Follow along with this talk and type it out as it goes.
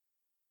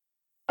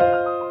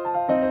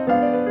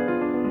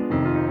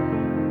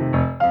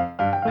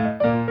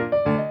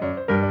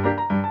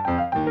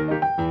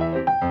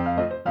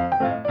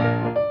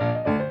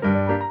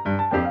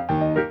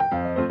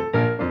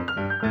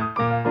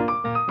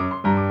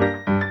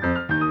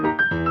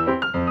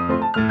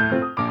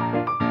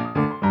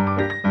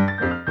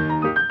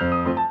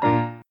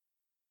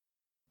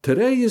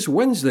Today is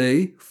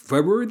Wednesday,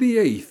 February the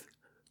 8th,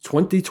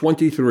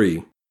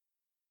 2023.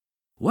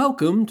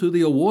 Welcome to the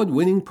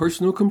award-winning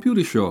Personal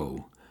Computer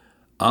Show.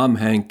 I'm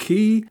Hank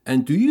Key,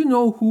 and do you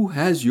know who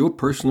has your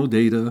personal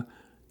data?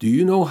 Do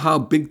you know how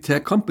big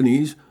tech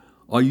companies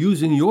are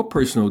using your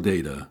personal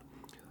data?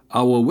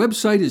 Our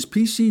website is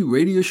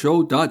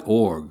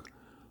pcradioshow.org.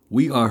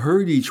 We are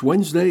heard each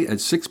Wednesday at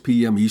 6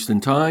 p.m.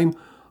 Eastern Time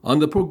on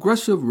the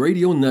Progressive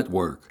Radio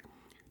Network,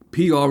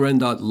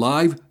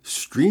 prn.live,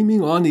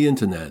 streaming on the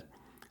Internet.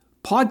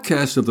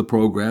 Podcast of the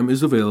program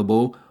is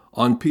available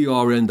on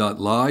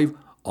prn.live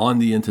on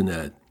the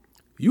Internet.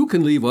 You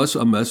can leave us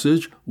a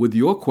message with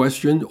your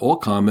question or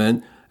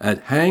comment at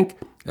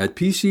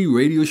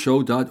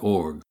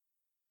hank@pcradioshow.org.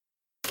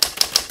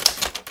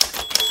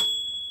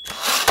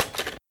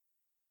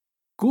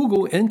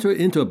 Google entered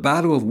into a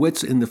battle of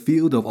wits in the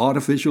field of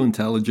artificial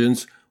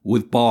intelligence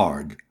with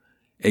Bard,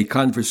 a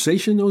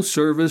conversational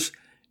service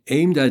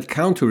aimed at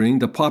countering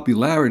the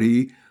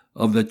popularity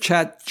of the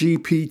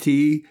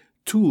ChatGPT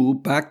tool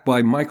backed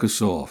by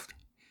Microsoft.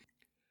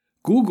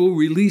 Google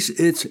released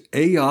its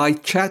AI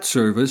chat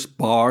service,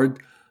 Bard,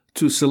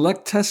 to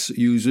select test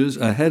users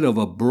ahead of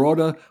a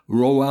broader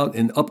rollout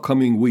in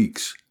upcoming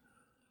weeks.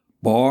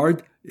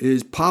 Bard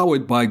is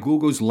powered by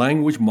Google's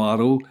language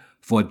model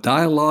for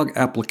dialogue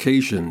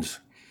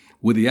applications,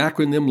 with the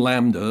acronym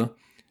Lambda,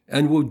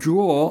 and will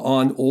draw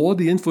on all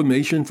the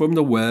information from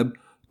the web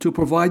to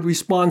provide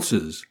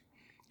responses.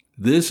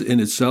 This in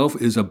itself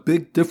is a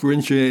big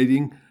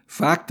differentiating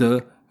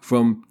factor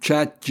from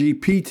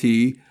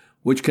ChatGPT,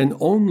 which can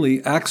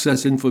only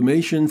access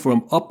information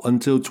from up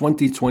until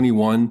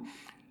 2021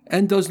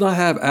 and does not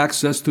have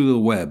access to the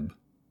web.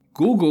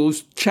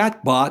 Google's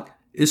chatbot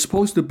is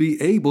supposed to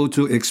be able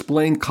to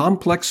explain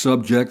complex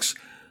subjects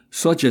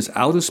such as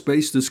outer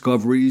space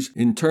discoveries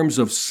in terms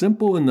of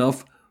simple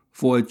enough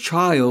for a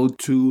child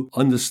to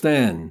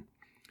understand.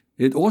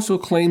 It also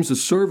claims the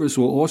service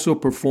will also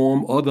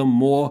perform other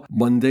more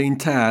mundane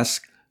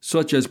tasks,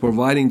 such as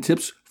providing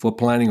tips for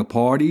planning a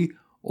party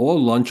or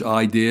lunch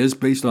ideas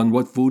based on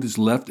what food is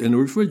left in the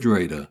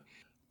refrigerator.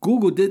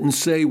 Google didn't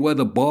say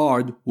whether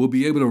Bard will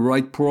be able to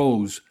write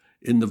prose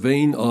in the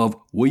vein of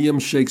William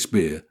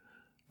Shakespeare,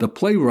 the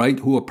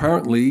playwright who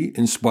apparently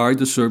inspired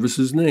the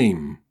service's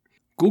name.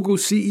 Google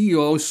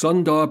CEO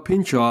Sundar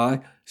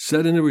Pichai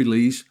said in a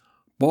release,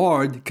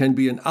 Bard can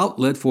be an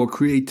outlet for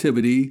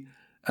creativity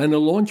and a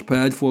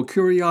launchpad for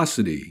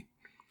curiosity.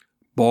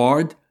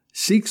 Bard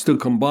seeks to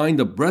combine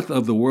the breadth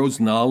of the world's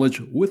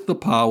knowledge with the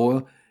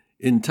power,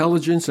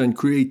 intelligence, and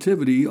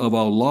creativity of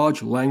our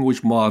large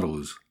language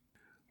models.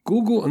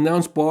 Google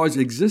announced Bard's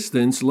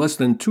existence less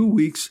than 2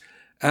 weeks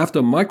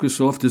after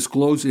Microsoft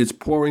disclosed it's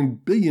pouring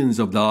billions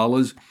of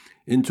dollars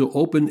into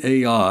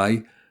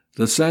OpenAI,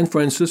 the San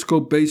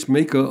Francisco-based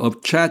maker of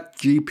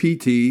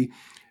ChatGPT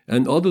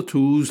and other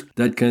tools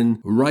that can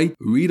write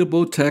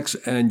readable text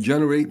and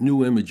generate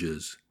new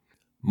images.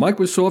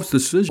 Microsoft's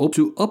decision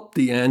to up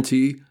the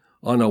ante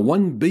on a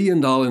 $1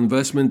 billion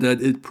investment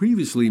that it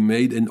previously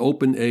made in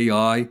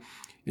OpenAI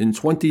in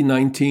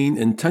 2019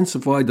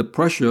 intensified the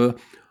pressure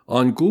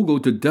on Google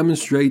to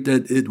demonstrate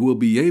that it will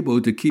be able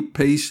to keep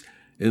pace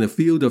in a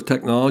field of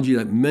technology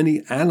that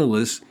many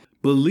analysts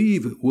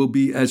believe will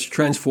be as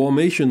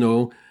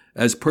transformational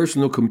as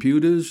personal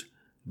computers,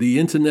 the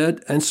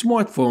Internet, and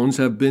smartphones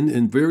have been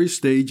in various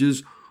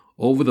stages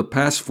over the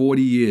past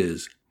 40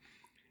 years.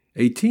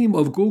 A team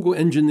of Google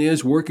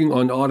engineers working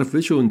on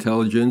artificial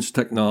intelligence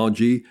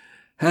technology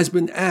has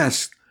been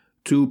asked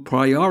to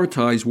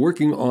prioritize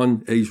working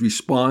on a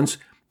response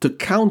to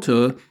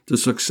counter the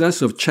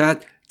success of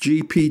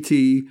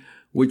ChatGPT,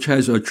 which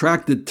has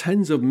attracted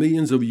tens of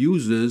millions of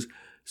users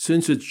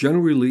since its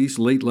general release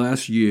late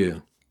last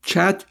year.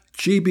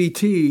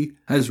 ChatGPT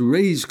has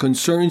raised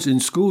concerns in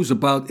schools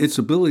about its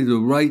ability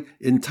to write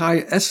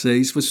entire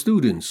essays for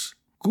students.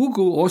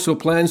 Google also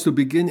plans to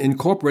begin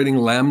incorporating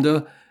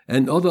Lambda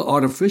and other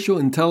artificial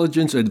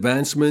intelligence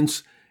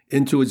advancements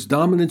into its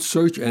dominant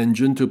search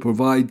engine to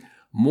provide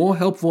more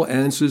helpful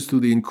answers to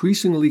the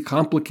increasingly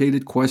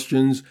complicated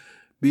questions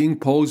being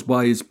posed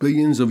by its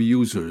billions of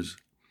users.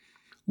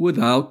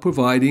 Without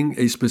providing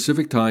a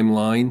specific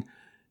timeline,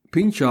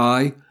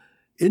 Pichai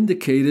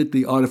indicated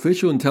the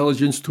artificial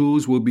intelligence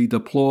tools will be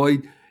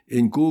deployed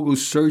in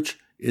Google's search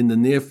in the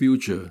near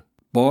future.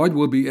 Bard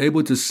will be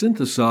able to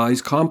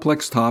synthesize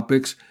complex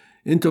topics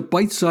into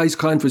bite-sized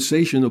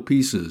conversational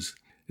pieces.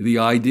 The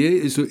idea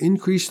is to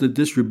increase the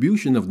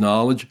distribution of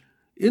knowledge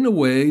in a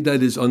way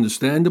that is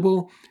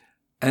understandable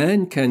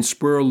and can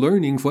spur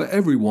learning for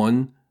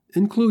everyone,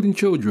 including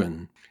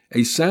children.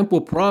 A sample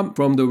prompt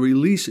from the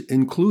release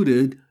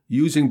included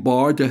using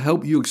Bard to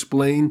help you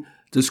explain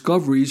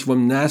discoveries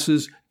from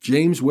NASA's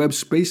James Webb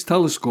Space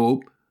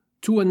Telescope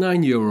to a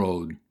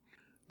 9-year-old.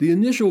 The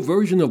initial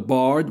version of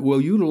Bard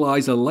will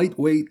utilize a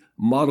lightweight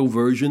model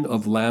version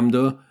of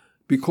Lambda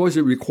because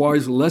it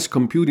requires less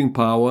computing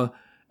power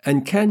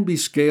and can be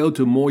scaled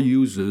to more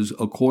users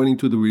according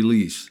to the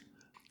release.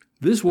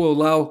 This will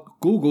allow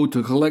Google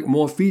to collect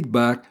more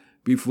feedback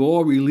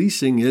before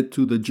releasing it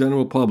to the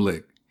general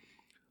public.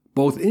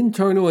 Both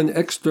internal and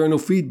external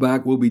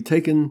feedback will be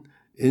taken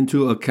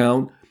into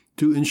account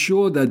to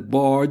ensure that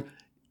Bard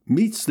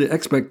meets the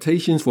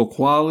expectations for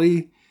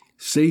quality,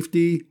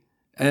 safety,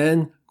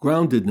 and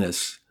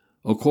groundedness,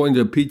 according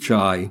to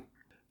Pichai.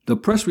 The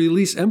press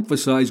release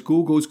emphasized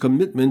Google's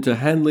commitment to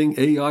handling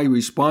AI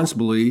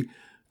responsibly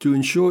to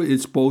ensure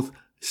it's both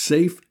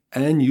safe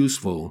and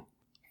useful.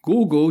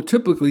 Google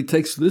typically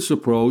takes this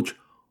approach,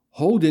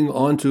 holding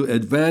on to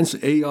advanced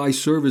AI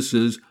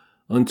services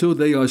until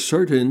they are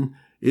certain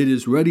it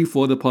is ready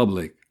for the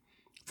public.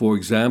 For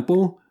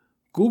example,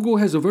 Google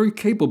has a very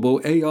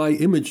capable AI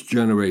image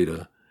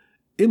generator,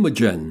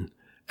 Imagen,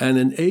 and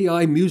an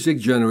AI music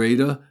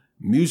generator,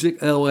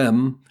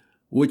 MusicLM,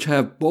 which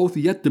have both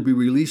yet to be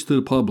released to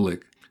the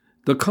public.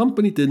 The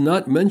company did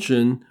not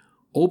mention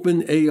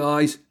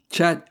OpenAI's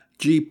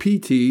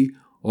ChatGPT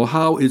or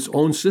how its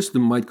own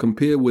system might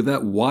compare with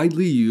that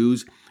widely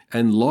used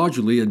and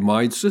largely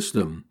admired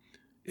system.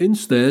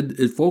 Instead,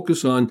 it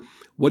focused on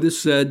what it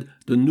said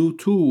the new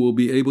tool will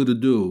be able to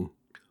do.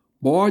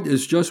 Bard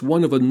is just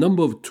one of a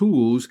number of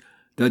tools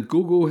that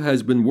Google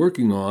has been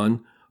working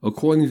on,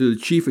 according to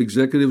the chief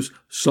executive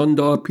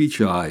Sundar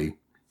Pichai.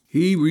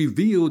 He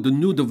revealed the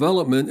new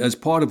development as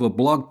part of a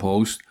blog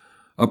post,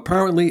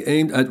 apparently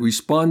aimed at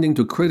responding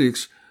to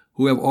critics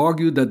who have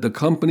argued that the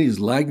company is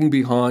lagging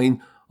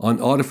behind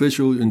on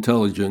artificial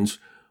intelligence,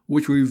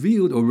 which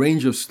revealed a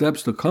range of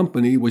steps the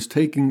company was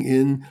taking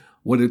in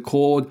what it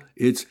called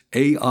its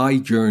AI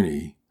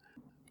journey.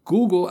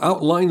 Google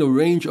outlined a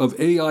range of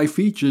AI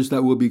features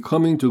that will be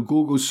coming to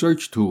Google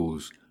search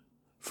tools.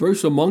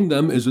 First among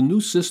them is a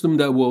new system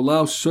that will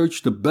allow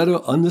search to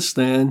better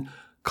understand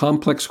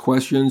complex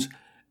questions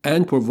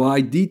and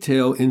provide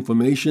detailed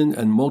information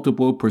and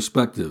multiple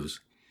perspectives.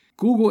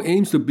 Google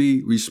aims to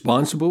be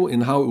responsible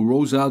in how it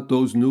rolls out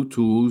those new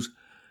tools,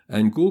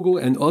 and Google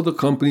and other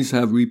companies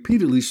have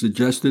repeatedly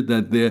suggested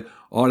that their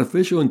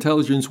artificial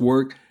intelligence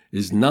work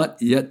is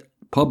not yet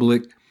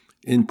public,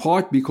 in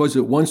part because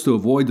it wants to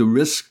avoid the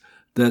risk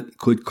that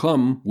could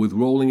come with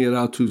rolling it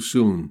out too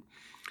soon.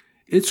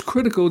 It's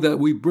critical that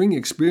we bring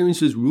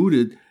experiences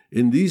rooted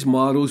in these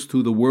models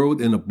to the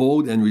world in a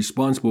bold and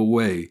responsible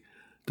way,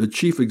 the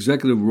chief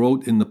executive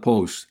wrote in the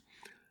post.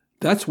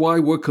 That's why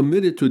we're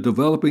committed to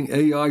developing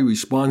AI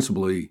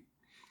responsibly.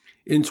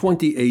 In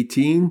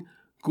 2018,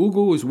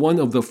 Google was one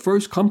of the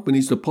first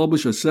companies to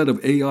publish a set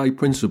of AI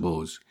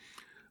principles.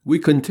 We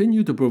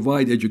continue to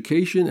provide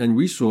education and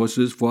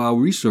resources for our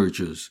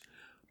researchers,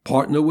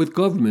 partner with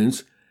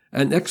governments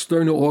and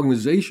external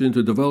organizations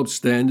to develop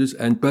standards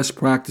and best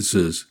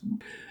practices,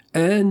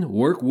 and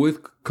work with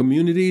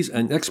communities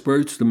and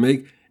experts to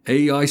make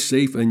AI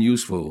safe and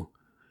useful.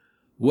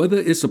 Whether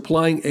it's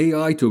applying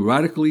AI to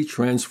radically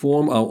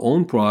transform our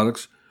own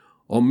products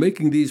or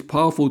making these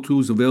powerful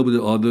tools available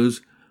to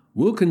others,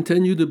 we'll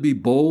continue to be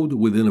bold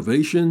with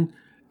innovation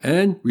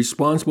and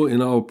responsible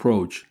in our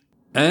approach.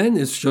 And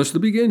it's just the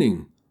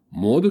beginning.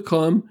 More to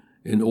come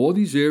in all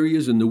these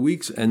areas in the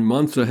weeks and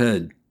months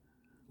ahead.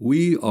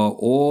 We are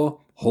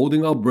all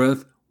holding our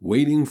breath,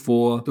 waiting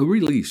for the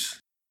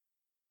release.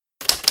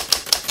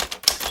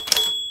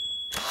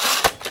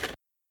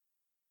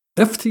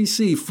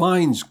 FTC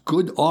fines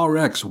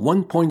GoodRx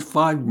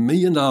 $1.5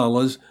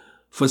 million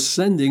for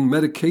sending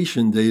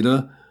medication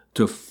data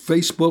to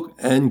Facebook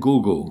and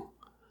Google.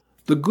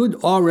 The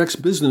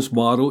GoodRx business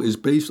model is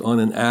based on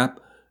an app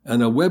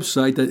and a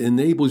website that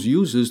enables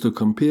users to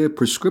compare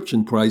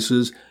prescription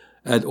prices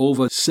at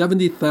over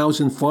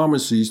 70,000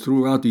 pharmacies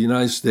throughout the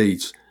United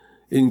States,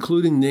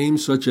 including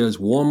names such as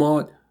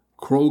Walmart,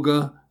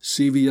 Kroger,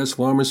 CVS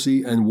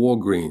Pharmacy, and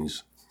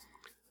Walgreens.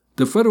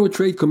 The Federal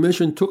Trade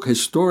Commission took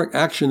historic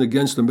action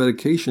against the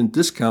medication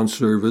discount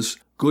service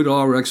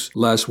GoodRx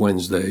last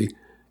Wednesday,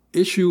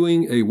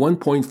 issuing a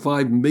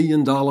 $1.5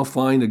 million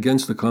fine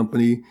against the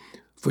company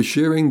for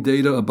sharing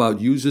data about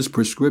users'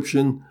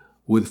 prescription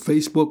with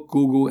Facebook,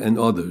 Google, and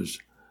others.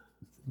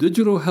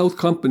 Digital health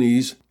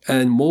companies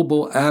and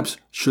mobile apps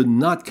should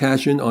not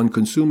cash in on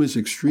consumers'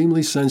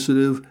 extremely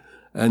sensitive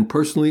and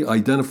personally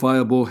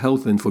identifiable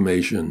health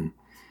information.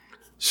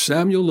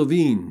 Samuel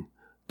Levine,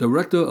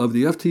 director of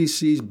the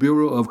FTC's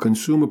Bureau of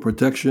Consumer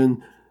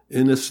Protection,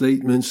 in a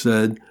statement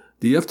said,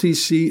 the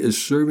FTC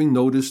is serving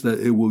notice that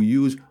it will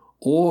use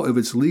all of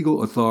its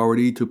legal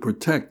authority to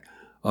protect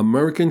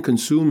American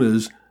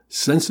consumers'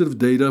 sensitive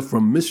data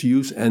from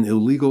misuse and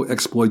illegal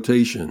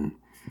exploitation.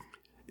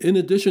 In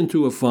addition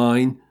to a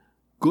fine,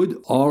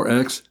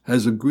 GoodRx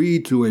has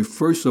agreed to a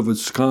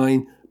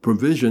first-of-its-kind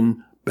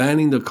provision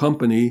banning the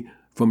company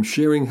from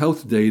sharing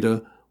health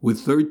data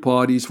with third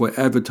parties for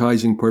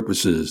advertising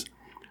purposes.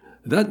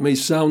 That may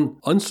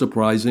sound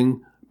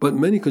unsurprising, but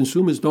many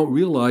consumers don't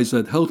realize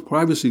that health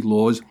privacy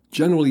laws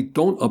generally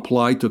don't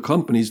apply to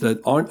companies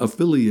that aren't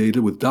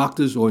affiliated with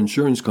doctors or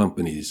insurance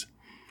companies.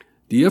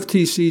 The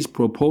FTC's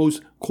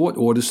proposed court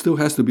order still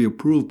has to be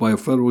approved by a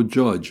federal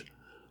judge,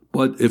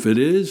 but if it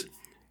is,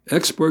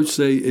 experts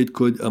say it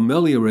could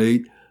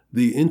ameliorate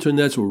the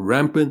Internet's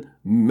rampant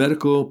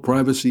medical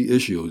privacy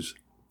issues.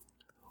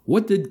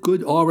 What did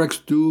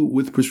GoodRx do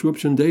with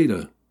prescription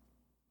data?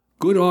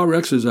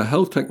 GoodRx is a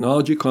health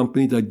technology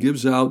company that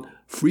gives out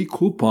free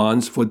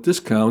coupons for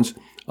discounts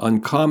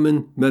on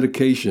common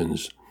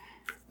medications.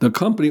 The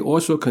company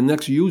also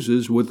connects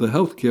users with the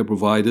healthcare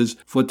providers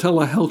for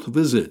telehealth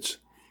visits.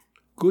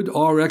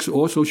 GoodRx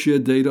also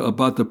shared data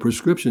about the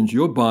prescriptions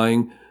you're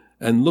buying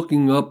and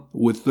looking up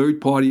with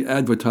third-party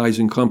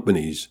advertising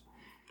companies.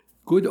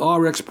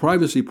 GoodRx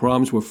privacy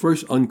problems were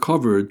first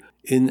uncovered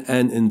in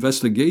an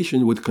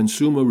investigation with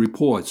Consumer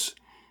Reports.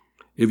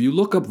 If you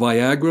look up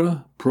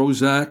Viagra,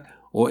 Prozac,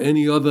 or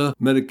any other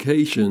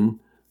medication,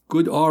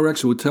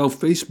 GoodRx will tell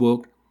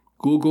Facebook,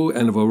 Google,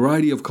 and a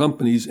variety of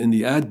companies in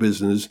the ad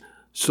business,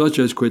 such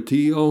as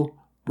Criteo,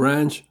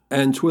 Branch,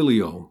 and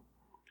Twilio.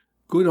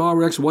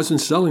 GoodRx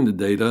wasn't selling the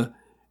data.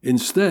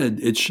 Instead,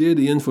 it shared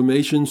the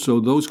information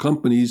so those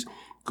companies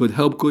could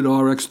help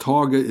GoodRx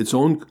target its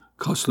own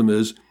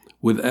customers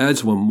with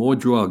ads for more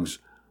drugs.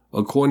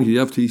 According to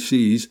the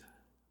FTC,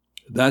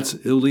 that's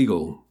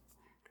illegal.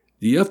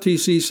 The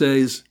FTC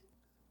says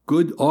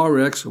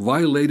GoodRx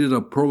violated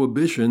a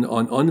prohibition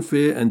on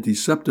unfair and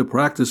deceptive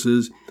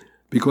practices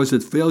because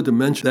it failed to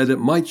mention that it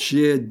might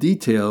share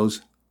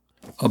details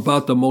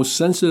about the most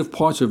sensitive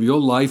parts of your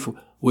life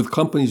with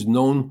companies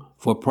known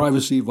for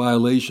privacy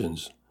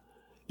violations.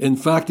 In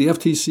fact, the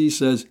FTC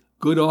says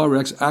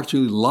GoodRx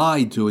actually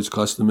lied to its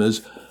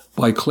customers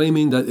by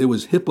claiming that it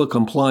was HIPAA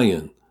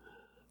compliant.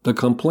 The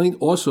complaint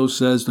also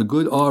says the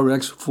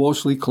GoodRx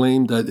falsely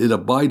claimed that it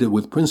abided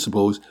with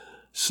principles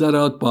set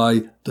out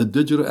by the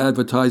Digital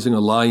Advertising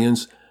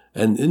Alliance,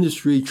 an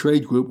industry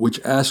trade group which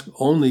asks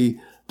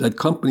only that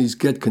companies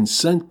get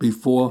consent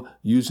before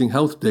using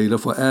health data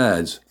for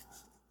ads.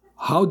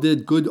 How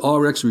did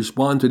GoodRx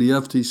respond to the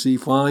FTC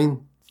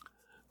fine?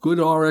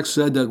 GoodRx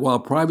said that while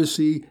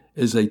privacy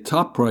is a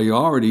top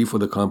priority for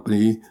the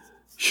company,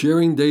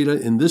 sharing data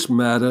in this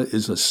matter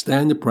is a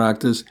standard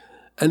practice,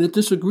 and it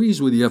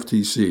disagrees with the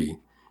FTC.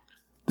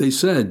 They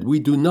said, "We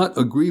do not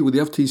agree with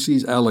the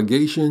FTC's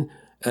allegation,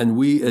 and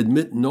we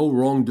admit no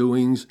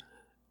wrongdoings.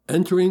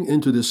 Entering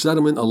into the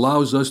settlement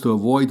allows us to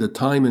avoid the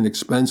time and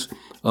expense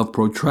of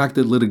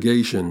protracted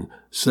litigation,"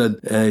 said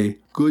a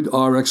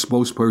GoodRx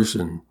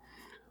spokesperson.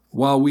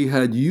 While we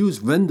had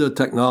used vendor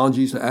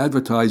technologies to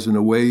advertise in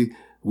a way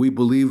we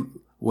believe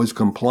was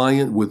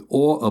compliant with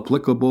all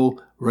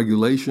applicable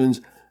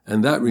regulations,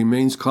 and that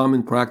remains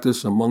common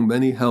practice among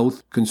many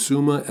health,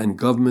 consumer, and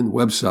government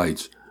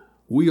websites.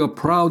 We are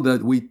proud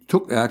that we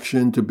took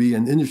action to be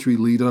an industry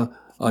leader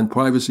on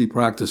privacy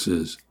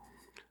practices.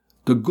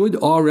 The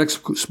GoodRx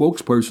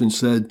spokesperson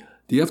said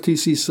the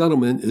FTC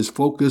settlement is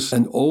focused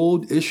on an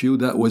old issue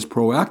that was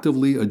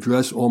proactively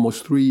addressed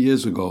almost 3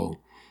 years ago.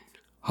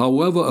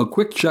 However, a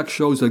quick check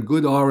shows that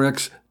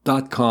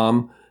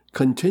GoodRx.com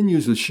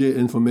continues to share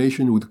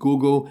information with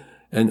Google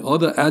and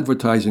other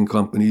advertising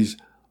companies,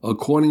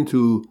 according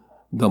to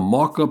the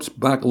Markups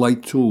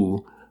Backlight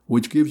tool,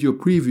 which gives you a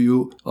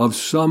preview of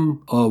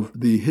some of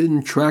the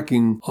hidden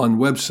tracking on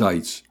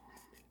websites.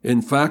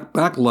 In fact,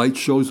 Backlight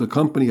shows the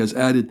company has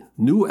added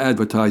new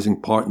advertising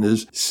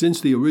partners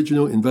since the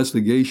original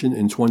investigation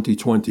in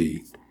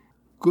 2020.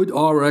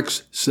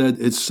 GoodRx said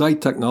its site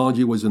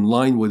technology was in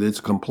line with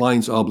its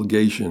compliance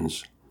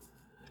obligations.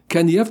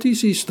 Can the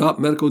FTC stop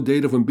medical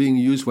data from being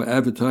used for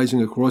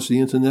advertising across the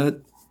internet?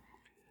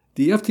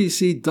 The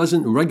FTC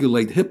doesn't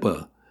regulate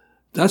HIPAA.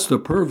 That's the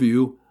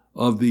purview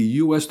of the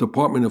U.S.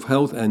 Department of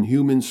Health and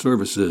Human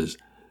Services.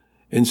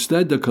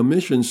 Instead, the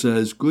Commission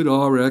says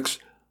GoodRx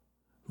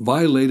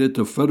violated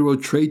the Federal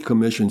Trade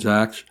Commissions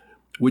Act,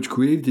 which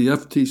created the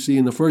FTC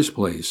in the first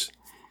place.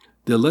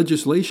 The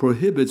legislation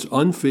prohibits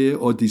unfair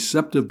or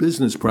deceptive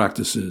business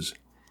practices.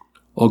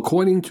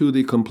 According to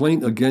the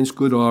complaint against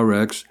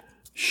GoodRx,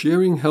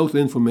 sharing health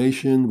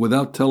information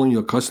without telling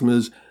your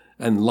customers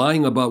and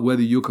lying about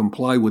whether you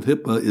comply with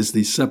HIPAA is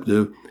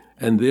deceptive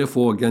and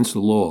therefore against the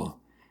law.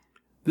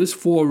 This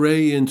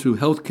foray into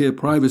healthcare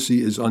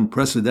privacy is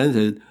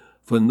unprecedented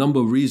for a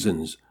number of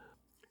reasons.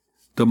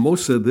 The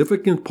most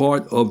significant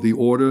part of the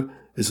order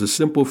is the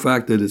simple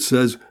fact that it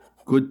says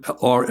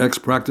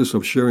GoodRx practice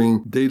of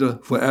sharing data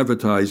for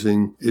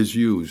advertising is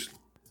used.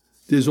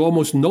 There's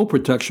almost no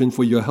protection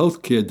for your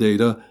healthcare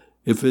data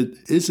if it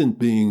isn't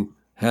being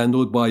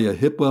handled by a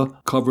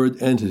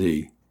HIPAA-covered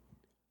entity.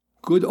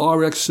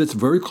 GoodRx sits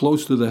very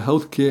close to the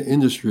healthcare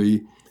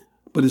industry,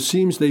 but it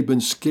seems they've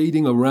been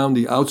skating around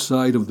the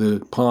outside of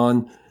the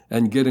pond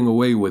and getting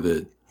away with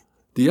it.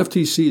 The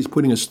FTC is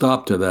putting a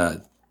stop to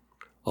that.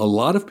 A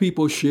lot of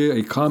people share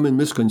a common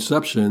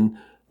misconception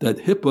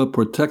that HIPAA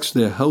protects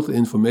their health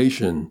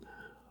information.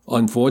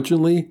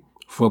 Unfortunately,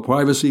 for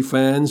privacy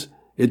fans,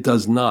 it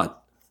does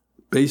not.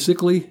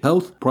 Basically,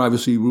 health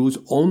privacy rules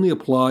only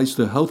applies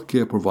to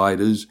healthcare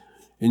providers,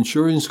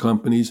 insurance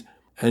companies,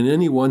 and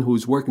anyone who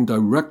is working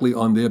directly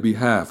on their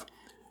behalf.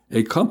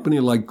 A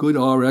company like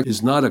GoodRx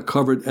is not a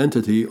covered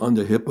entity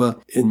under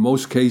HIPAA in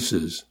most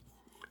cases.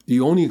 The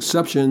only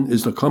exception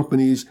is the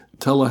company's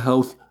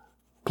telehealth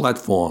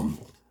platform.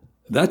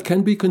 That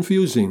can be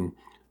confusing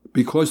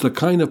because the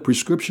kind of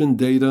prescription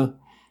data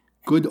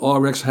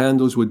GoodRx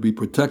handles would be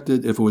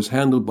protected if it was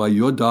handled by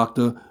your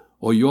doctor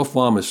or your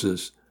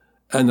pharmacist,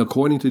 And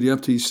according to the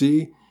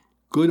FTC,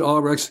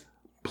 GoodRx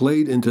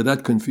played into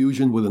that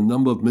confusion with a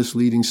number of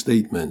misleading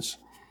statements.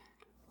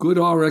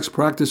 GoodRx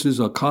practices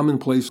are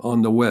commonplace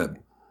on the web.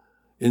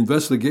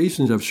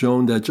 Investigations have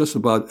shown that just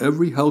about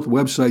every health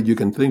website you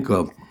can think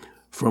of,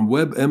 from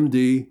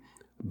WebMD,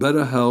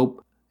 BetterHelp,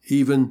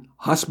 even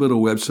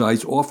hospital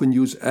websites, often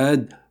use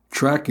ad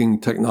tracking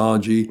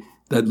technology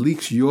that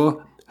leaks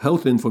your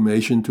health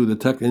information to the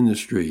tech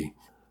industry.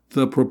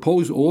 The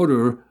proposed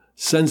order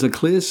sends a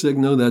clear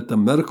signal that the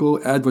medical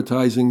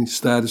advertising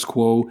status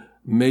quo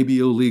may be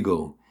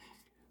illegal.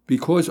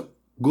 Because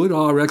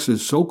GoodRx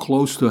is so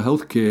close to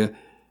healthcare,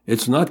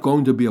 it's not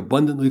going to be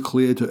abundantly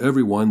clear to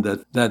everyone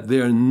that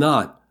they're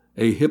not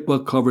a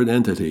HIPAA-covered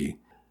entity.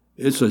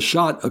 It's a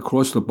shot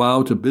across the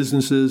bow to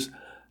businesses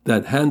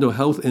that handle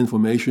health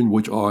information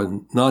which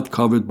are not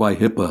covered by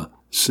HIPAA,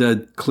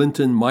 said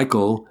Clinton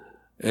Michael,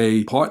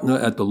 a partner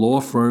at the law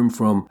firm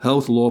from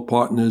Health Law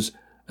Partners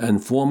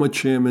and former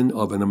chairman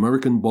of an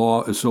American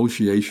Bar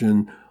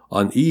Association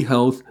on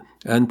e-health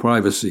and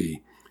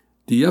privacy.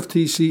 The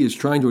FTC is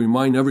trying to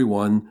remind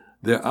everyone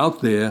they're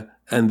out there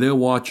and they're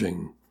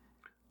watching.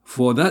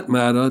 For that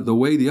matter, the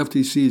way the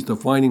FTC is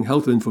defining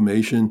health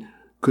information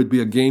could be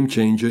a game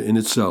changer in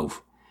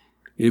itself.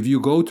 If you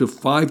go to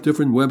 5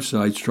 different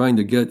websites trying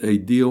to get a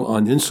deal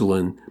on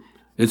insulin,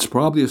 it's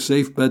probably a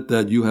safe bet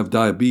that you have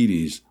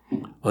diabetes.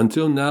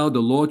 Until now,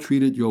 the law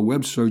treated your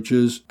web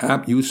searches,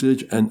 app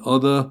usage, and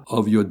other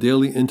of your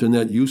daily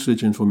internet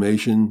usage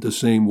information the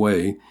same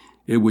way.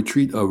 It would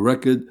treat a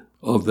record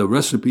of the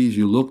recipes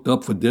you looked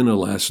up for dinner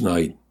last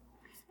night.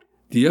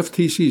 The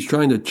FTC is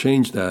trying to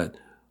change that,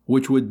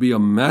 which would be a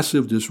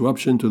massive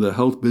disruption to the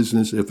health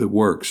business if it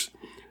works.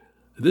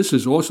 This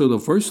is also the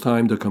first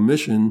time the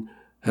Commission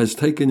has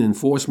taken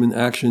enforcement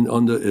action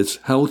under its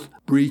health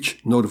breach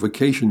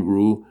notification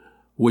rule,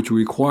 which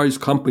requires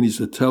companies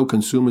to tell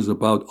consumers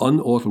about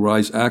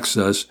unauthorized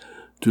access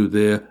to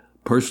their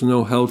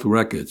personal health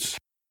records.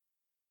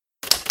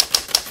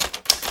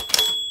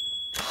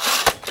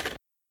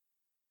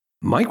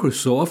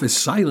 Microsoft is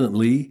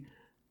silently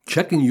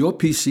checking your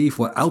PC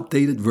for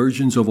outdated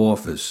versions of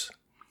Office.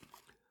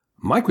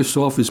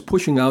 Microsoft is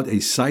pushing out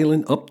a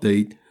silent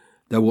update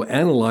that will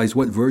analyze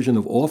what version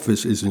of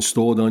Office is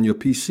installed on your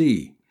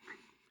PC.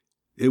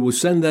 It will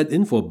send that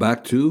info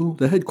back to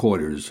the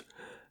headquarters,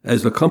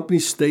 as the company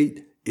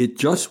state it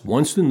just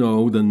wants to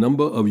know the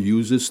number of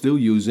users still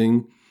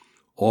using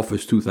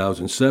Office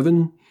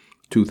 2007,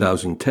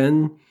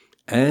 2010,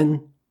 and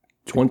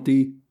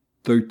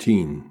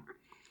 2013.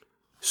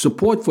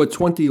 Support for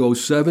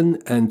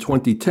 2007 and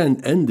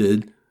 2010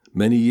 ended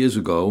many years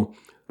ago,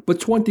 but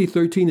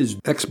 2013 is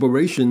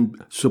expiration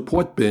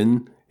support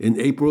bin in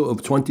April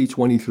of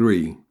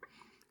 2023.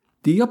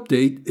 The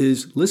update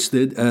is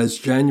listed as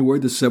January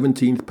the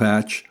 17th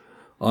patch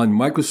on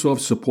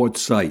Microsoft's support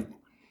site.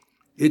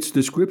 Its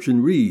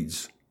description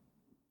reads,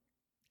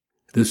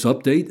 "This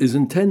update is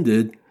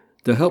intended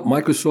to help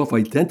Microsoft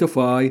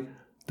identify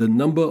the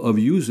number of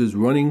users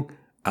running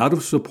out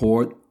of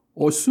support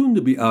or soon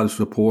to be out of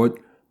support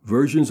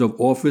versions of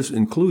Office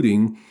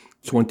including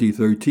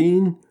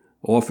 2013,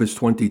 Office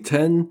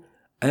 2010,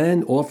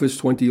 and Office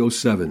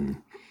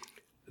 2007.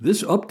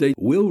 This update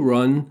will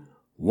run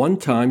one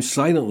time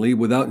silently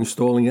without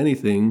installing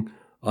anything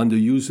on the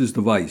user's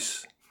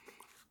device.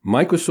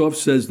 Microsoft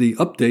says the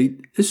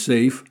update is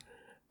safe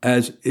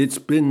as it's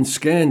been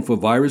scanned for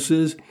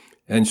viruses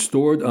and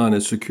stored on a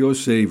secure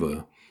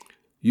saver.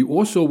 You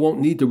also won't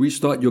need to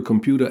restart your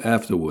computer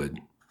afterward."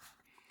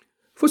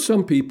 For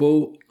some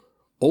people,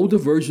 older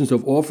versions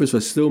of Office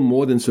are still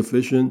more than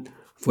sufficient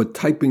for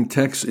typing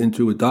text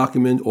into a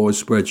document or a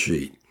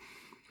spreadsheet.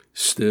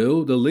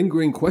 Still, the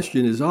lingering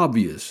question is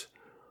obvious.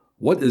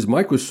 What is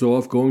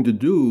Microsoft going to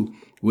do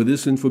with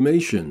this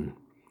information?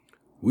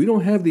 We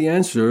don't have the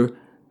answer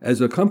as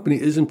the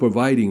company isn't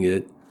providing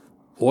it.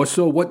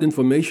 Also, what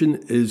information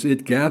is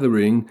it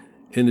gathering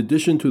in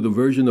addition to the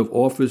version of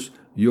Office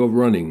you're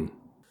running?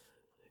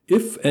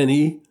 If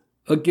any,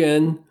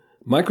 again,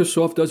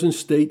 Microsoft doesn't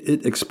state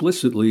it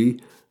explicitly,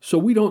 so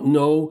we don't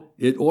know.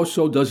 It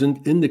also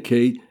doesn't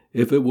indicate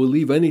if it will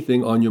leave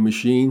anything on your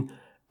machine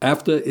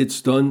after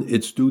it's done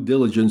its due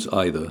diligence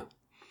either.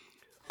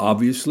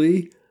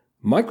 Obviously,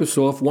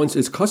 Microsoft wants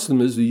its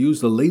customers to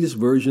use the latest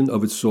version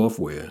of its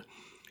software.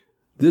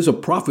 There's a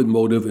profit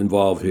motive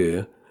involved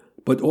here,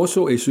 but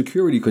also a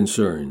security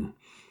concern.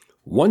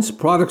 Once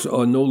products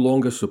are no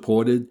longer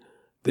supported,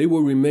 they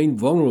will remain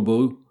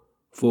vulnerable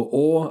for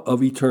all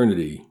of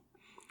eternity.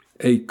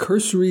 A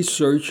cursory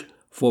search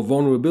for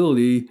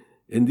vulnerability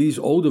in these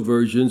older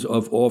versions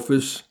of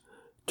Office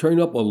turn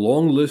up a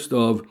long list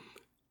of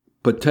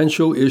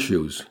potential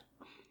issues.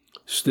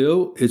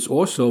 Still, it's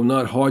also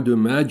not hard to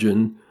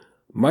imagine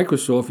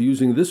Microsoft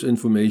using this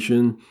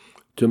information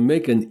to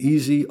make an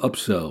easy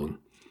upsell.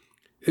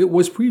 It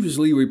was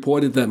previously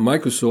reported that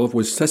Microsoft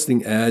was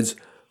testing ads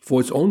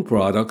for its own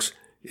products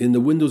in the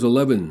Windows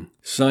 11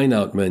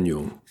 sign-out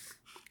menu.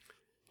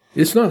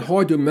 It's not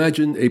hard to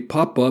imagine a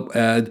pop-up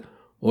ad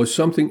or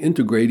something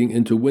integrating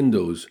into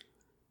Windows.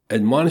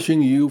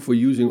 admonishing you for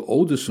using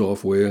older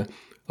software.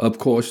 Of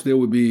course, there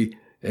would be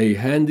a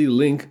handy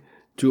link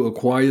to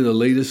acquire the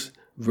latest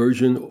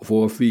version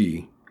for a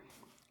fee.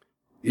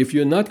 If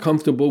you're not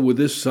comfortable with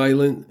this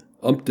silent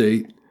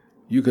update,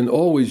 you can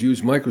always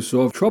use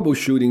Microsoft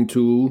Troubleshooting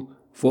tool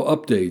for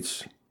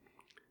updates.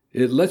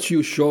 It lets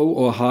you show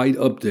or hide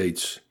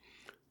updates,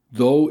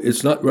 though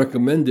it's not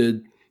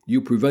recommended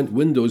you prevent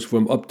Windows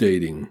from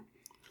updating.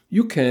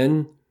 You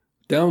can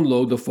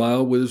download the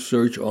file with a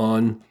search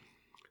on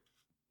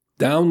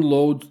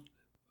download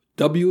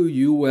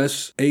WUSHOWHIDE.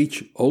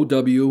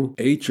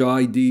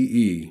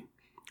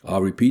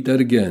 I'll repeat that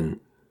again.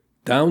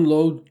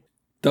 Download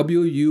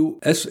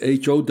WUSHOWHIDE,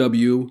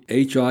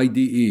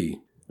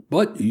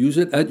 but use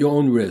it at your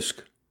own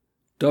risk.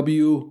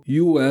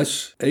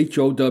 WUSHOW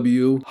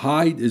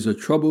Hide is a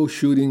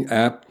troubleshooting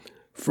app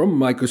from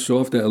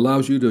Microsoft that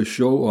allows you to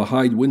show or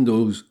hide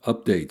Windows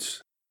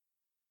updates.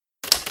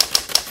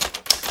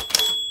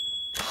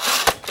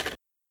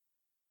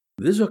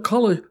 There's a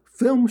color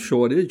film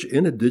shortage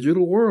in a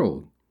digital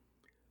world.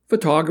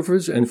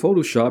 Photographers and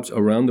photoshops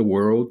around the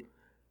world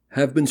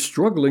have been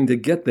struggling to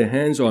get their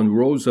hands on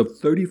rolls of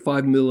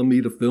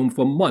 35mm film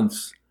for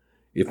months,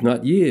 if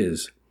not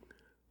years.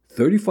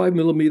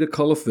 35mm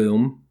color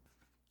film,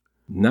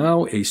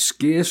 now a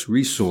scarce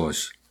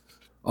resource,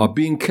 are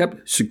being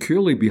kept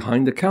securely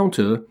behind the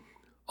counter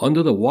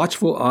under the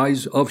watchful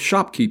eyes of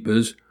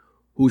shopkeepers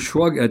who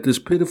shrug at this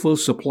pitiful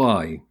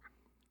supply.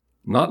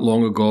 Not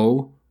long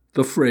ago,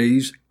 the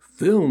phrase,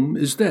 "film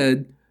is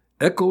dead,"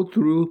 echoed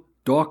through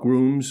dark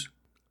rooms,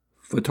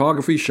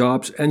 photography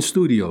shops, and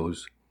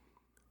studios.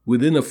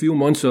 Within a few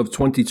months of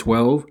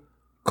 2012,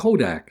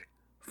 Kodak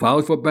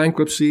filed for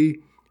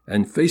bankruptcy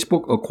and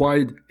Facebook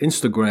acquired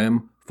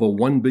Instagram for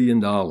 $1 billion.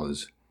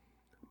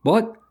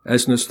 But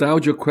as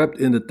nostalgia crept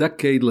in a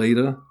decade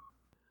later,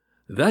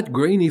 that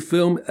grainy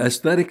film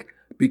aesthetic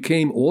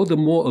became all the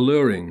more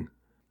alluring.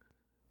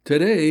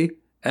 Today,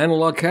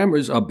 analog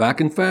cameras are back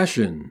in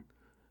fashion.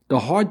 The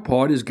hard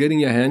part is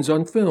getting your hands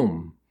on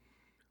film.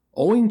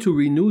 Owing to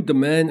renewed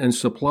demand and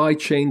supply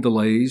chain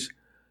delays,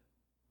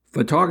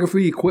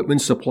 photography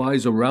equipment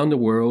suppliers around the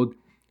world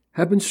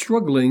have been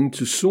struggling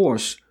to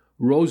source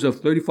rolls of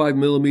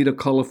 35mm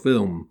color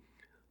film,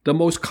 the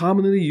most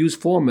commonly used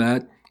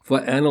format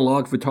for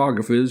analog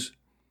photographers,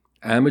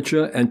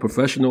 amateur and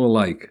professional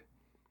alike.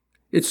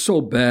 It's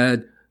so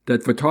bad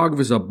that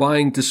photographers are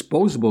buying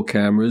disposable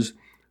cameras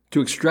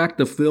to extract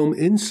the film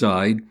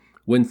inside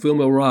when film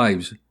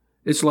arrives.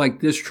 It's like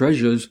there's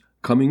treasures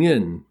coming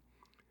in.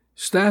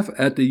 Staff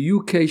at the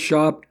UK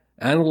shop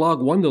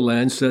Analog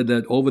Wonderland said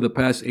that over the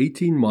past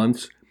 18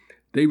 months,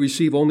 they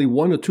receive only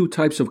 1 or 2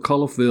 types of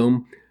color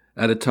film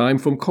at a time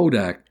from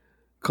Kodak,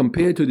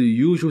 compared to the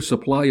usual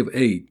supply of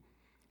 8,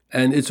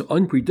 and it's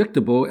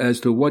unpredictable as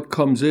to what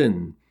comes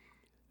in.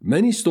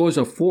 Many stores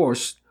are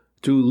forced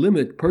to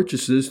limit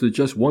purchases to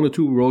just 1 or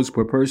 2 rolls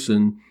per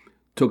person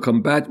to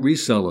combat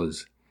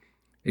resellers.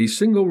 A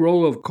single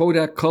roll of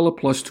Kodak Color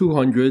Plus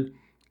 200,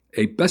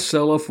 a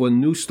bestseller for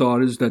new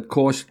starters that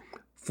cost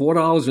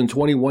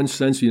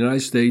 $4.21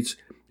 United States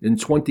in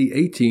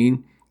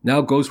 2018,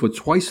 now goes for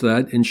twice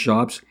that in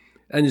shops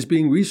and is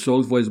being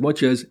resold for as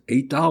much as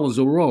 $8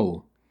 a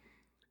roll.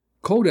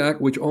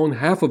 Kodak, which owned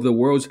half of the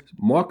world's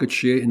market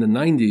share in the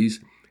 90s,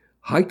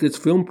 hiked its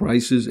film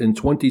prices in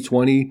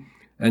 2020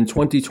 and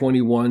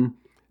 2021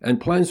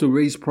 and plans to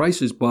raise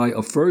prices by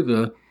a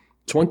further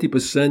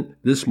 20%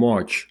 this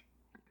March.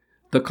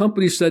 The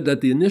company said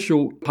that the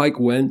initial hike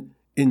went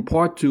in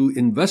part to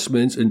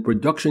investments in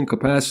production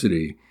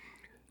capacity.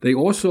 They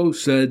also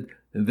said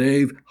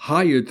they've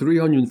hired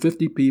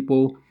 350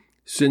 people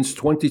since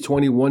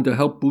 2021 to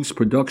help boost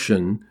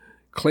production,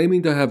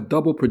 claiming to have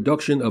double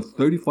production of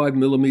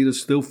 35mm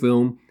still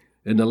film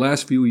in the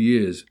last few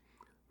years.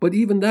 But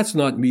even that's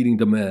not meeting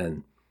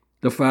demand.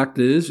 The fact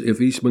is, if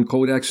Eastman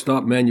Kodak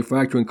stopped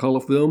manufacturing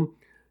color film,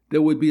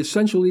 there would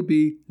essentially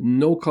be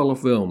no color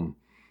film.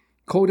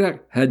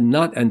 Kodak had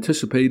not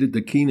anticipated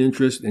the keen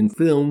interest in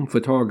film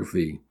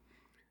photography.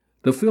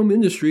 The film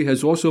industry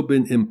has also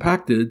been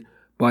impacted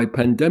by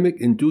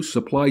pandemic-induced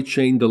supply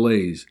chain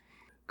delays,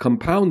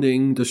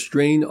 compounding the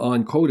strain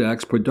on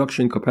Kodak's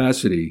production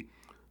capacity,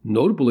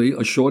 notably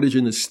a shortage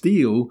in the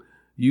steel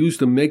used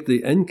to make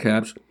the end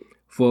caps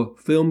for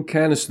film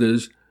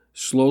canisters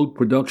slowed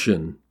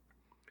production.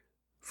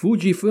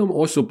 Fujifilm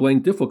also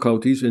blamed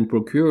difficulties in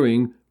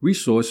procuring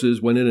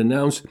resources when it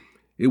announced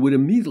it would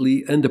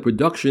immediately end the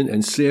production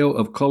and sale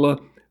of color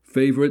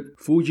favorite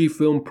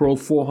Fujifilm Pro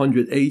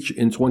 400H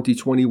in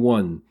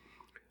 2021.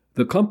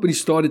 The company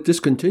started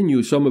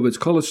discontinuing some of its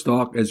color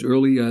stock as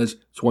early as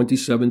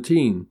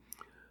 2017,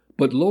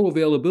 but low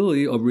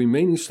availability of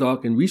remaining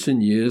stock in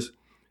recent years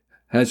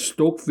has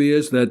stoked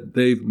fears that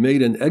they've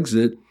made an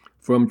exit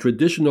from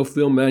traditional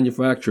film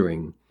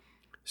manufacturing.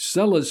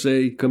 Sellers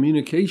say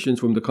communications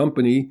from the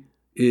company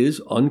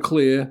is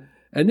unclear,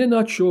 and they're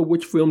not sure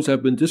which films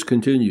have been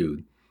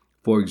discontinued.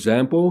 For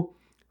example,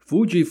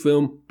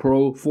 Fujifilm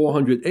Pro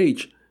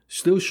 400H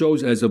still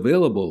shows as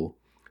available.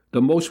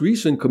 The most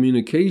recent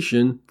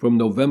communication from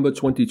November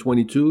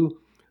 2022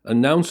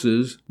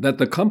 announces that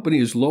the company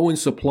is low in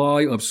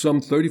supply of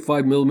some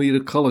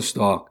 35mm color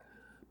stock,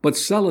 but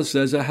seller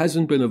says it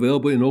hasn't been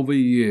available in over a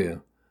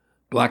year.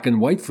 Black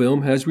and white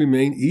film has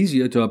remained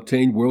easier to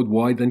obtain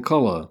worldwide than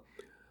color.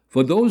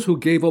 For those who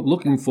gave up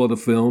looking for the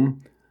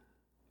film,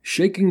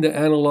 shaking the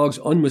analog's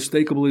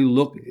unmistakably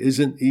look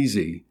isn't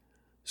easy.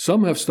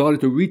 Some have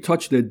started to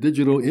retouch their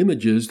digital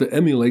images to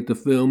emulate the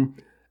film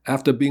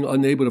after being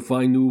unable to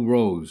find new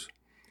rolls.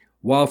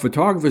 While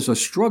photographers are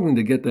struggling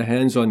to get their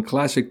hands on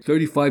classic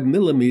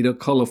 35mm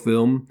color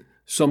film,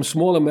 some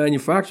smaller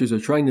manufacturers are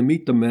trying to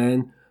meet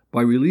demand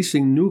by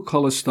releasing new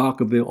color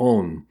stock of their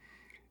own.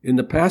 In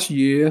the past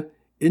year,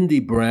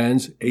 indie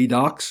brands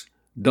Adox,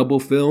 Double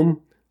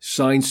Film,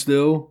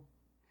 Signstill,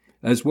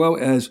 as well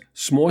as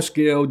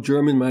small-scale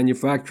German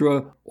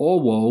manufacturer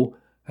Orwo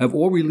have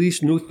all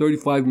released new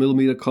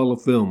 35mm color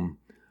film.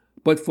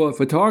 But for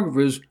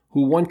photographers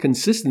who want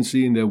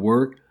consistency in their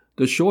work,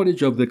 the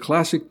shortage of the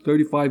classic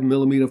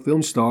 35mm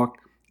film stock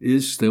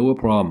is still a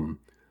problem.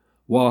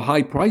 While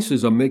high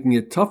prices are making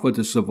it tougher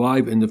to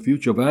survive in the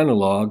future of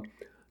analog,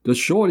 the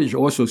shortage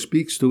also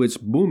speaks to its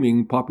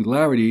booming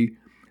popularity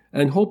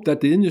and hope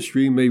that the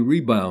industry may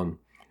rebound.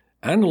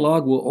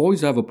 Analog will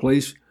always have a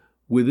place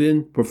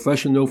within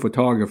professional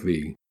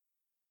photography.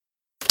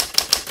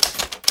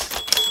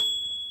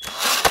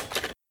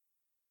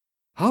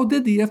 How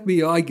did the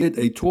FBI get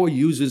a Tor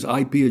user's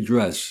IP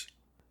address?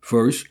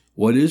 First,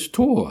 what is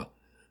Tor?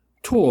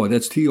 Tor,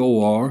 that's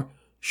T-O-R,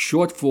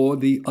 short for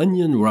the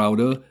Onion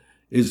Router,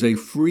 is a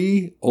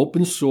free,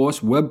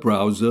 open-source web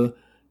browser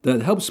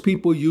that helps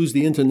people use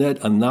the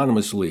internet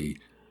anonymously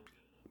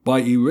by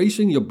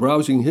erasing your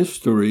browsing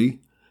history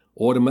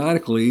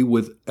automatically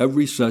with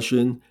every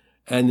session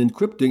and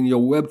encrypting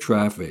your web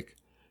traffic.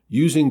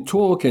 Using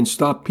Tor can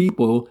stop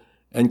people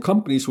and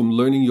companies from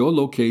learning your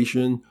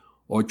location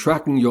or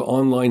tracking your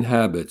online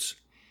habits.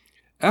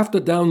 After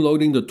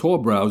downloading the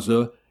Tor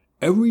browser,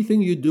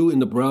 everything you do in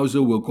the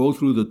browser will go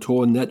through the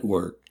Tor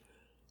network.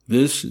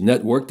 This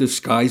network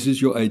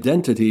disguises your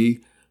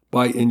identity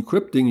by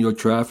encrypting your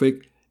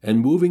traffic and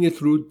moving it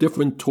through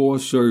different Tor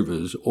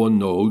servers or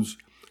nodes.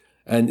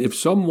 And if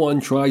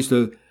someone tries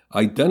to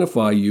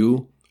identify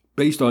you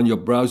based on your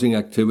browsing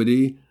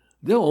activity,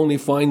 they'll only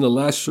find the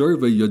last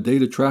server your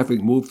data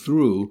traffic moved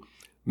through,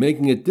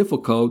 making it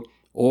difficult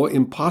or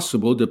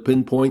impossible to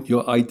pinpoint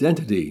your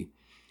identity.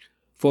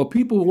 For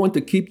people who want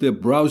to keep their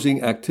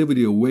browsing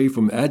activity away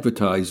from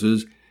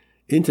advertisers,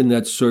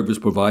 internet service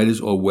providers,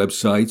 or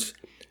websites,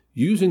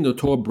 using the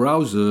Tor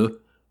browser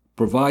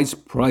provides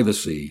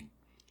privacy.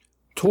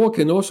 Tor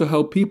can also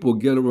help people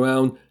get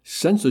around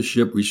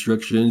censorship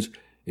restrictions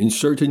in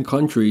certain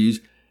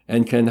countries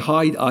and can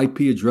hide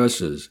IP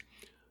addresses.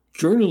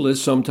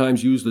 Journalists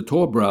sometimes use the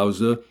Tor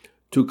browser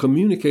to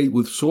communicate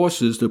with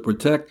sources to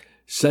protect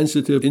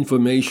sensitive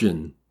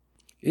information.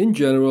 In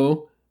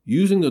general,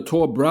 using the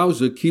Tor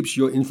browser keeps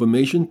your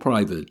information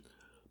private,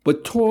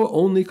 but Tor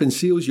only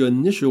conceals your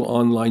initial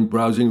online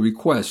browsing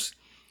requests.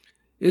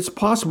 It's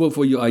possible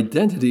for your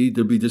identity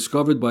to be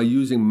discovered by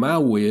using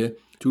malware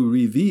to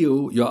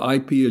reveal your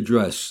IP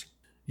address.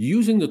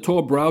 Using the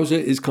Tor browser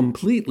is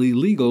completely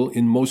legal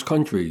in most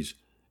countries,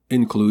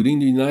 including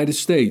the United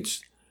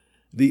States.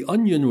 The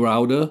Onion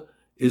Router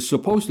is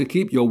supposed to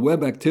keep your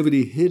web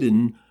activity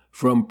hidden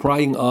from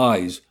prying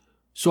eyes.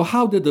 So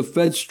how did the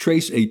feds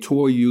trace a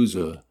Tor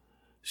user?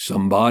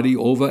 Somebody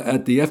over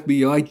at the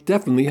FBI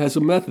definitely has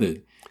a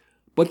method,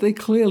 but they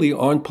clearly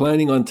aren't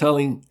planning on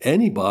telling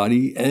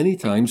anybody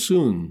anytime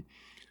soon.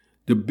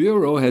 The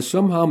Bureau has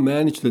somehow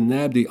managed to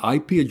nab the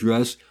IP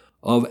address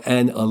of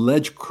an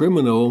alleged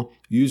criminal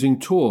using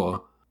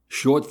Tor,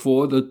 short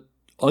for the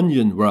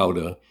Onion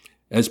Router,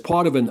 as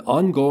part of an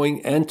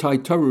ongoing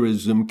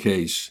anti-terrorism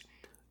case.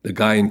 The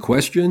guy in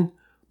question,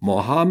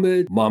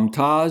 Mohammed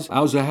Momtaz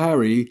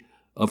Al-Zahari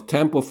of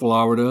Tampa,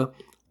 Florida,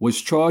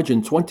 was charged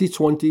in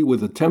 2020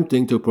 with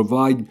attempting to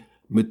provide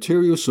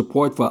material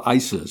support for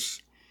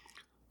ISIS.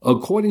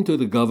 According to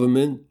the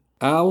government,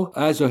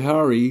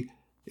 Al-Zahari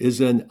is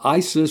an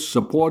ISIS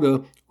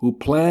supporter who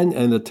planned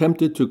and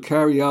attempted to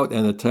carry out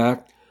an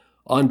attack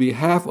on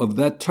behalf of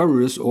that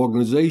terrorist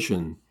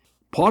organization.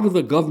 Part of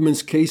the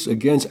government's case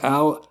against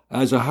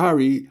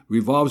Al-Zahari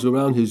revolves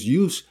around his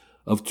use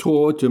of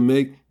Tor to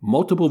make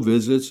multiple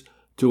visits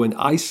to an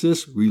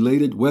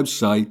ISIS-related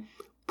website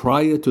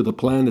prior to the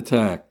planned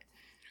attack.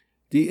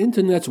 The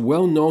Internet's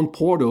well-known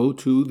portal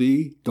to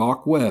the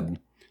dark web.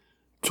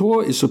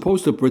 Tor is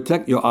supposed to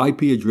protect your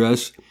IP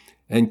address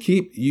and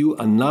keep you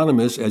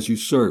anonymous as you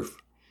surf.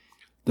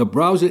 The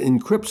browser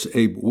encrypts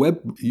a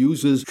web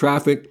user's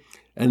traffic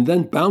and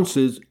then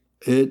bounces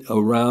it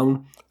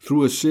around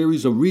through a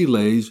series of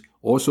relays,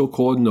 also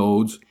called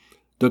nodes,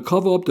 to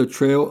cover up the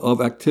trail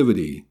of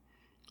activity.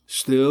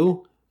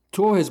 Still,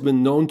 Tor has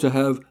been known to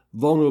have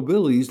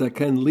vulnerabilities that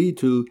can lead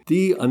to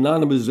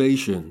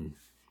de-anonymization.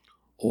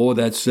 All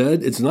that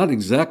said, it's not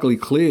exactly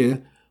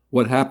clear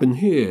what happened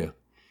here.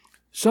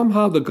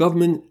 Somehow the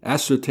government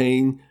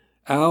ascertained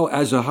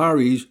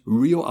Al-Zahari's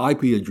real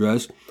IP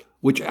address,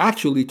 which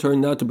actually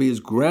turned out to be his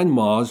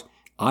grandma's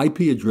IP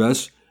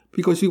address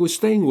because he was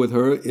staying with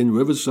her in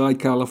Riverside,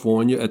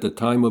 California at the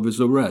time of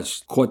his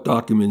arrest, court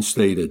documents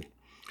stated.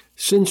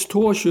 Since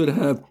Tor should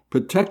have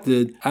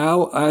protected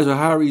Al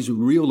Azahari's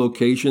real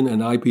location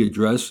and IP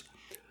address,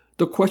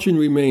 the question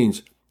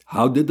remains,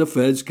 how did the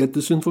feds get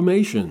this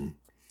information?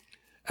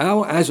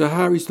 Al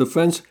Azahari's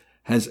defense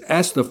has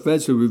asked the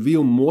feds to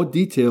reveal more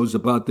details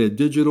about their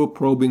digital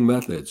probing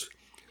methods,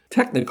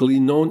 technically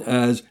known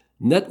as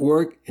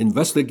Network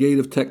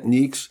Investigative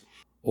Techniques,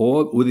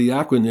 or with the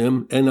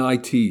acronym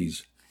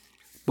NITs,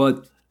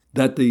 but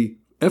that the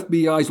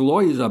FBI's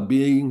lawyers are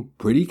being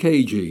pretty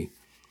cagey.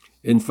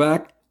 In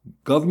fact,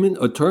 government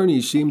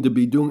attorneys seem to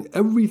be doing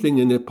everything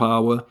in their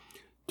power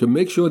to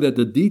make sure that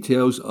the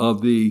details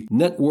of the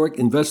network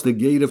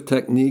investigative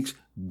techniques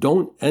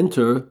don't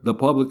enter the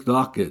public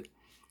docket.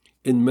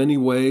 In many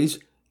ways,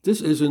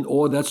 this isn't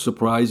all that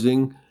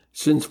surprising,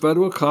 since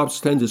federal cops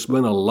tend to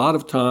spend a lot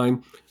of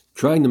time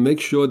trying to make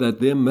sure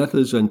that their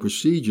methods and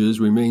procedures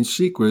remain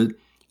secret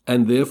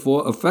and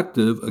therefore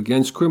effective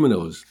against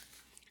criminals.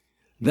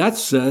 That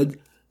said,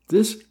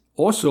 this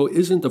also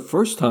isn't the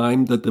first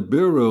time that the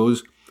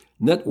Bureau's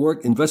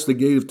network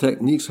investigative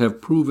techniques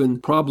have proven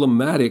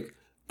problematic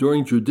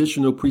during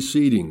judicial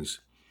proceedings.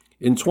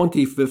 In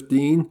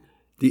 2015,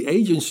 the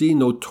agency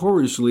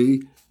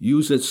notoriously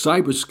used its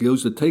cyber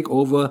skills to take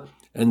over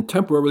and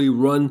temporarily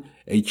run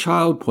a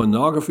child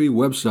pornography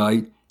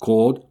website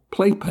called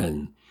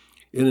Playpen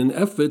in an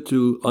effort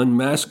to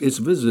unmask its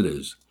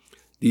visitors.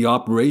 The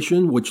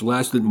operation, which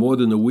lasted more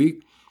than a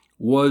week,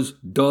 was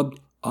dubbed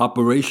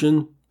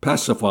Operation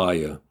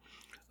Pacifier,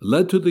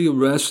 led to the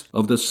arrest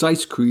of the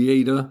site's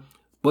creator,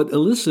 but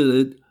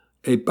elicited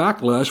a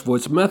backlash for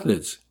its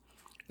methods.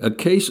 A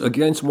case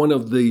against one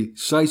of the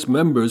site's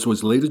members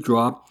was later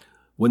dropped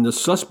when the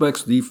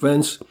suspect's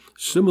defense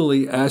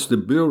similarly asked the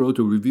Bureau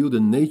to review the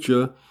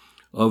nature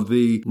of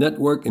the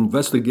network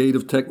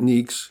investigative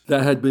techniques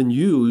that had been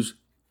used.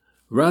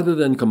 Rather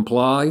than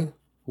comply,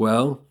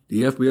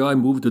 the FBI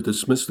moved to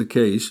dismiss the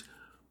case,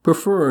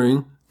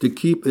 preferring to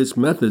keep its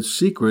methods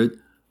secret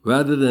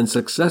rather than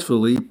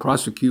successfully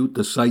prosecute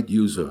the site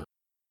user.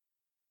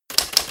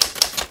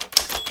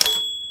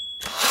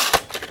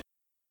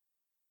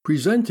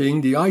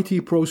 Presenting the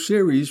IT Pro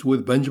Series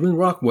with Benjamin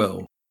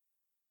Rockwell.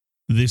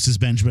 This is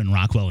Benjamin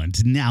Rockwell,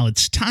 and now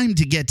it's time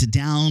to get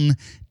down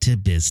to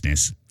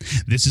business.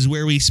 This is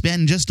where we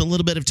spend just a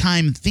little bit of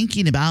time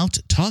thinking about,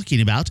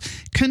 talking about,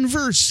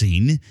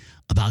 conversing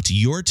about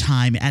your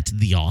time at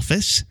the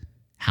office,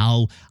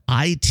 how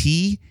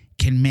IT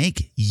can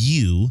make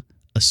you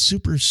a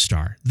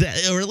superstar,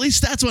 or at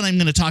least that's what I'm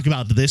going to talk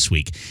about this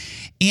week.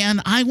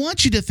 And I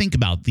want you to think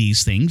about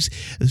these things.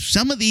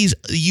 Some of these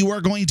you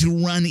are going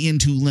to run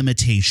into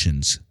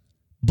limitations.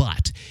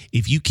 But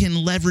if you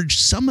can leverage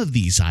some of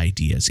these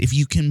ideas, if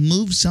you can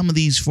move some of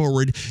these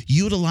forward,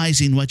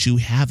 utilizing what you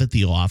have at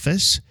the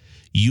office,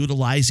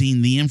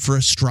 utilizing the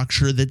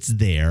infrastructure that's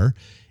there,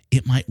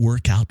 it might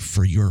work out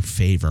for your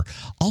favor.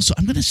 Also,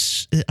 I'm going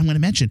to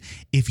mention,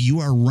 if you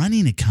are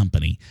running a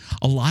company,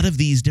 a lot of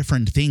these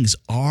different things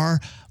are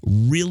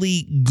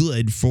really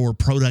good for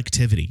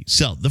productivity.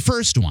 So the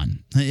first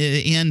one,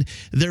 and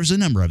there's a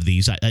number of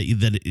these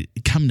that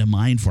come to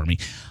mind for me,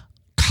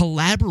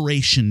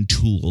 collaboration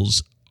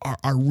tools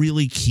are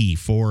really key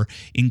for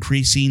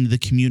increasing the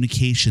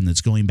communication that's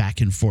going back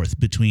and forth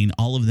between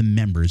all of the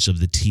members of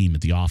the team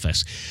at the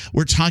office.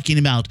 We're talking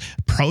about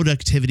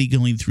productivity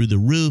going through the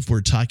roof.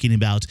 We're talking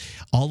about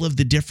all of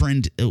the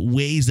different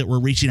ways that we're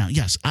reaching out.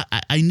 Yes,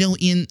 I know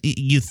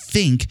you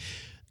think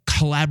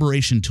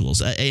collaboration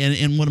tools.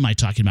 And what am I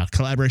talking about?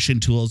 Collaboration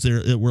tools,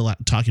 we're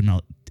talking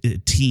about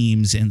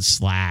Teams and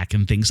Slack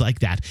and things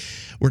like that.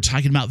 We're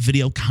talking about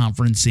video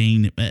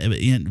conferencing,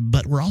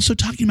 but we're also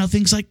talking about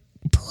things like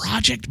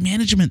project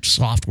management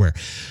software.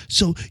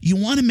 So you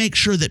want to make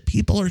sure that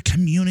people are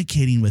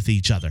communicating with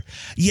each other.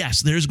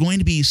 Yes, there's going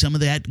to be some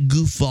of that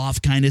goof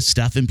off kind of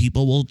stuff, and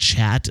people will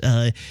chat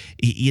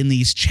in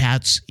these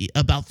chats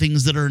about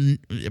things that are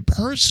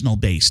personal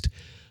based,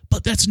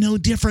 but that's no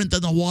different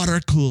than the water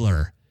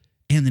cooler.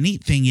 And the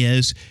neat thing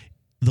is,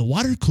 the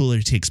water cooler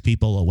takes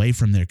people away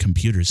from their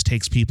computers,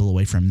 takes people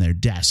away from their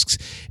desks,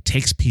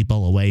 takes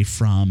people away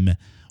from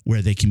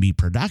where they can be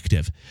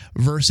productive,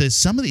 versus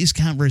some of these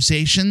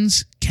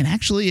conversations can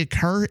actually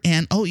occur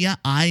and, oh yeah,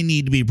 I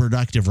need to be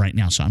productive right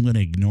now, so I'm going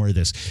to ignore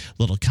this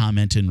little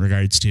comment in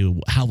regards to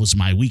how was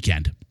my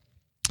weekend.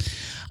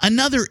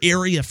 Another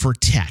area for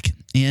tech,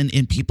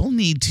 and people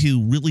need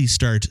to really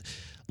start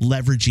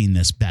leveraging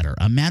this better,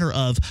 a matter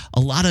of a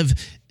lot of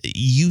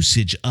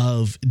usage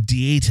of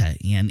data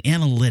and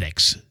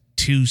analytics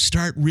to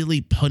start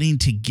really putting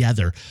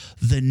together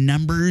the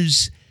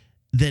numbers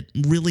that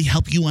really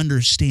help you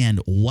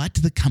understand what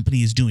the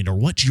company is doing or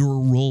what your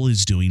role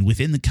is doing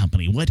within the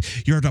company,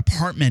 what your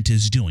department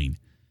is doing.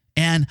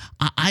 And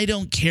I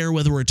don't care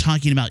whether we're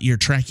talking about you're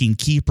tracking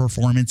key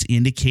performance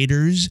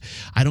indicators.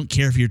 I don't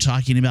care if you're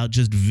talking about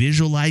just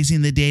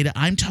visualizing the data.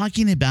 I'm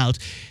talking about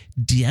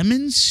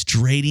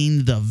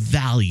demonstrating the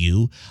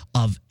value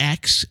of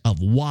X,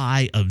 of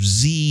Y, of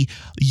Z,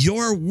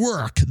 your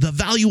work, the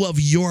value of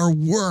your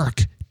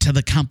work to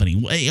the company.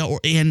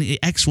 And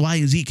X, Y,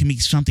 and Z can be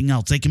something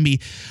else. They can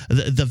be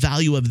the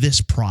value of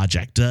this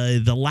project,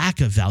 the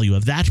lack of value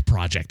of that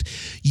project.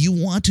 You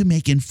want to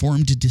make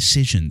informed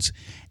decisions.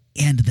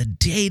 And the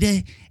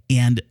data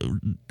and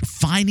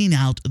finding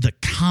out the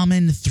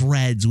common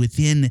threads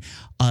within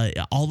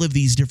all of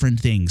these different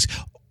things,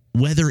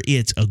 whether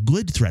it's a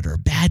good thread or a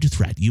bad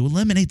thread, you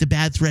eliminate the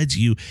bad threads,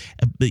 you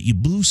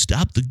boost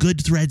up the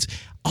good threads.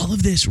 All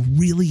of this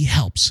really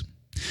helps.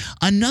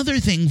 Another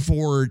thing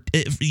for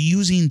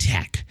using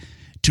tech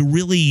to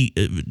really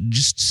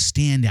just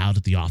stand out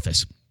at the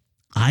office,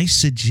 I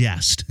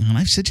suggest, and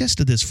I've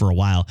suggested this for a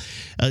while,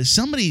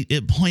 somebody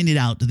pointed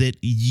out that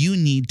you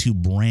need to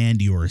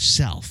brand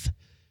yourself,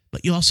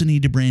 but you also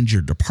need to brand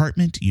your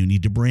department, you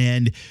need to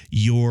brand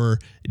your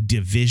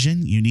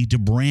division, you need to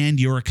brand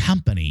your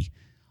company.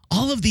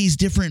 All of these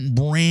different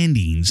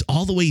brandings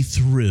all the way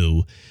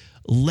through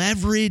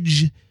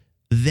leverage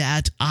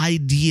that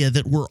idea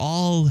that we're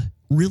all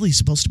really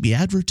supposed to be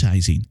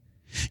advertising.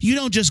 You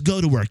don't just go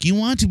to work. You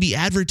want to be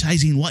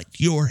advertising what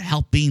you're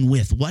helping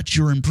with, what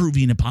you're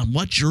improving upon,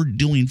 what you're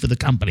doing for the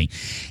company.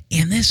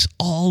 And this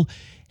all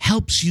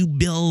helps you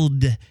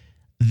build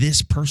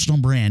this personal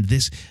brand,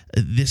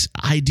 this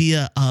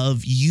idea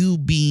of you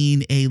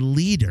being a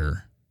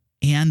leader.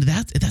 And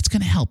that's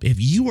going to help. If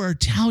you are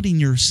touting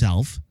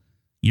yourself,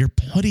 you're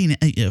putting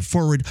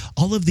forward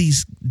all of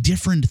these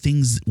different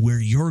things where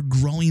you're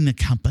growing the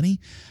company,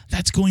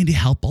 that's going to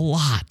help a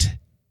lot.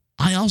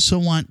 I also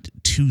want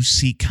to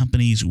see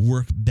companies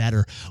work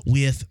better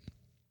with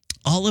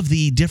all of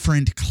the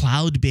different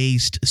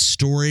cloud-based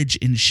storage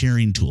and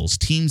sharing tools.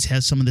 Teams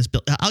has some of this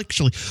built.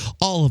 Actually,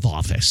 all of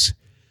Office.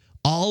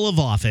 All of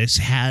Office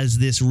has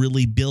this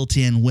really built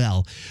in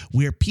well,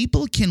 where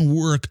people can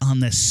work on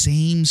the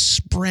same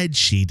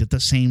spreadsheet at the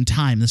same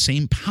time, the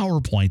same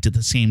PowerPoint at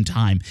the same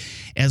time,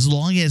 as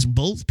long as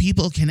both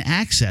people can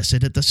access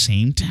it at the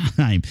same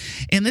time.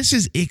 And this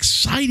is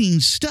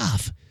exciting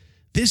stuff.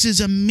 This is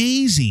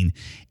amazing.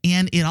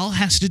 And it all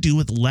has to do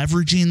with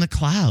leveraging the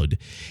cloud.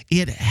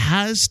 It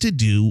has to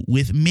do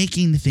with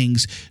making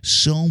things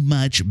so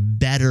much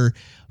better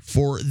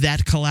for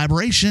that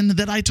collaboration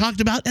that I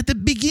talked about at the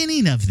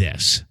beginning of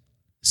this.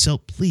 So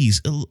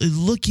please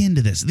look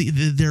into this.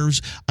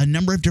 There's a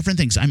number of different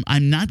things.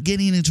 I'm not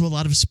getting into a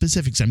lot of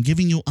specifics. I'm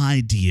giving you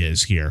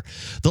ideas here.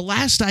 The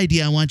last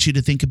idea I want you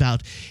to think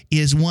about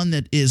is one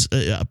that is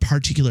a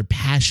particular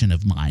passion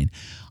of mine.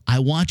 I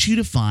want you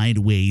to find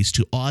ways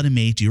to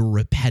automate your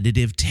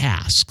repetitive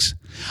tasks.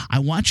 I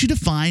want you to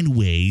find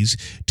ways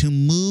to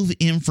move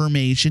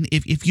information.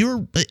 If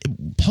you're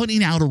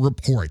putting out a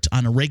report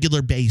on a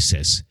regular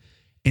basis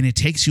and it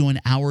takes you an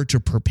hour to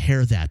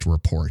prepare that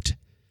report,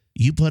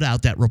 you put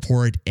out that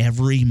report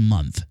every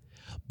month,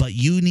 but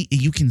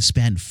you can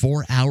spend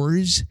 4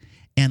 hours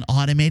and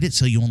automate it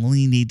so you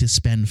only need to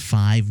spend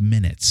 5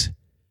 minutes.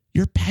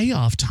 Your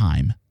payoff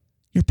time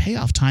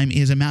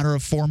is a matter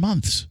of 4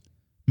 months.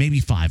 Maybe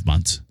 5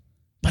 months,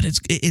 but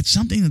it's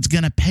something that's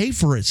going to pay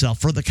for itself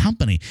for the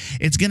company.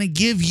 It's going to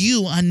give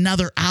you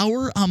another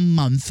hour a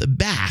month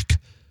back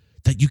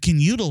that you can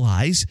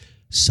utilize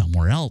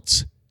somewhere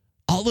else.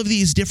 All of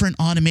these different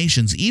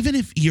automations, even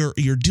if you're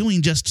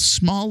doing just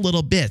small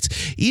little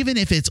bits, even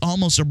if it's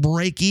almost a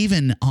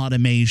break-even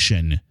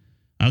automation,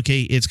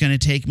 okay, it's going to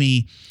take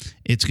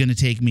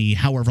me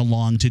however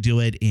long to do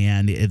it,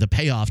 and the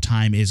payoff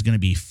time is going to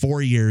be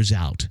 4 years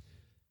out.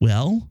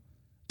 Well,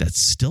 that's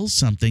still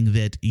something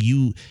that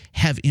you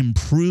have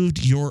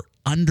improved your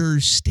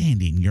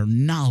understanding, your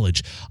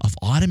knowledge of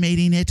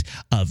automating it,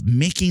 of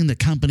making the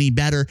company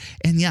better.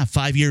 And yeah,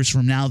 5 years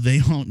from now,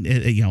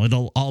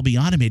 it'll all be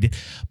automated,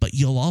 but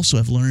you'll also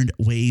have learned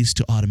ways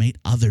to automate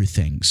other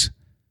things.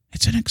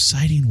 It's an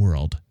exciting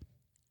world.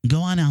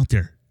 Go on out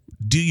there.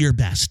 Do your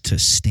best to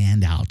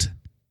stand out.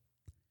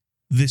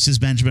 This is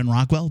Benjamin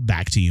Rockwell.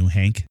 Back to you,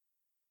 Hank.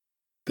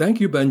 Thank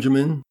you,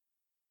 Benjamin.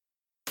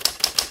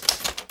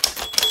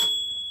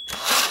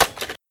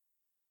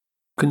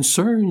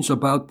 Concerns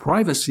about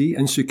privacy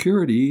and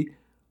security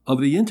of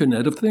the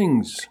Internet of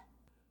Things.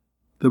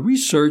 The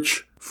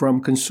research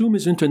from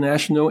Consumers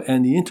International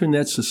and the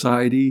Internet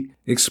Society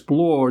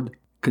explored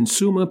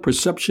consumer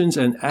perceptions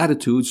and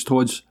attitudes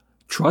towards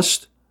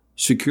trust,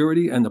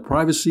 security, and the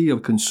privacy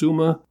of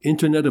consumer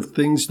Internet of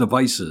Things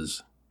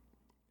devices.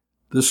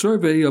 The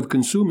survey of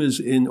consumers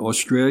in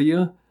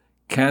Australia,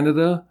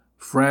 Canada,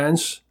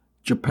 France,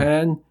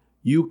 Japan,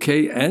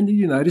 UK, and the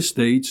United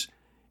States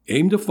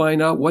aim to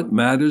find out what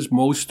matters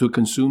most to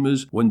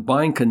consumers when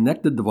buying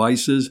connected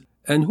devices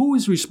and who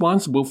is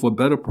responsible for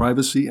better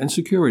privacy and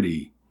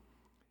security.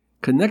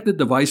 Connected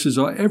devices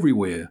are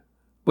everywhere,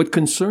 but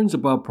concerns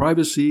about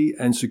privacy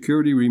and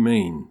security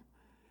remain.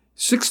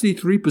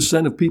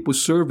 63% of people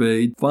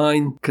surveyed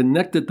find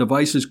connected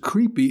devices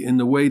creepy in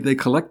the way they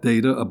collect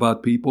data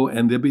about people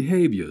and their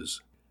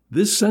behaviors.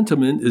 This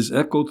sentiment is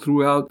echoed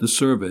throughout the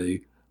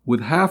survey,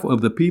 with half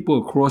of the people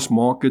across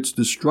markets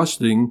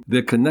distrusting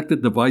their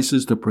connected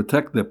devices to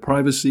protect their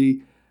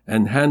privacy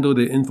and handle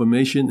their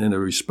information in a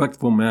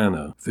respectful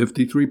manner,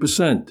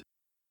 53%.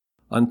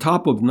 On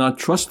top of not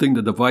trusting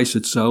the device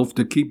itself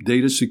to keep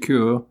data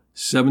secure,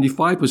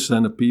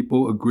 75% of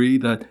people agree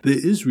that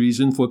there is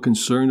reason for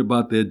concern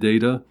about their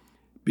data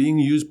being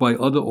used by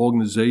other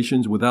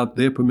organizations without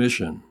their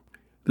permission.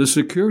 The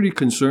security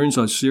concerns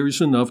are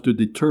serious enough to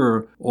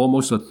deter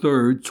almost a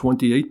third,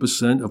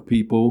 28% of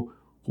people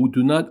who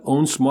do not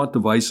own smart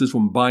devices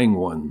from buying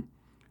one.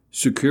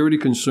 Security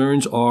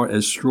concerns are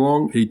as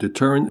strong a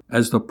deterrent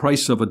as the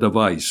price of a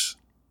device.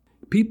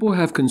 People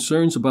have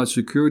concerns about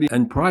security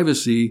and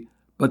privacy,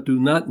 but do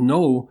not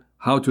know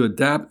how to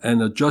adapt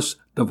and adjust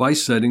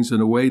device settings in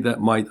a way that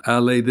might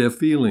allay their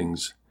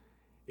feelings.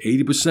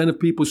 80% of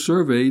people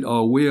surveyed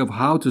are aware of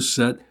how to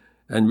set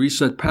and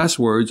reset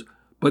passwords,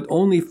 but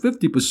only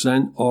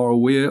 50% are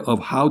aware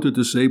of how to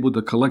disable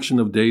the collection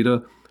of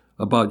data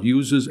about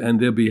users and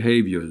their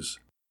behaviors.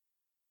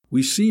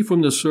 We see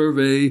from the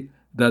survey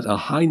that a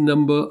high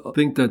number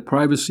think that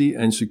privacy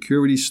and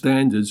security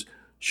standards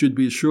should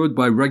be assured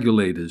by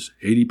regulators,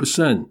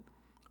 80%,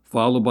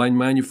 followed by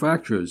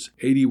manufacturers,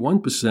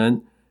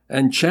 81%,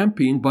 and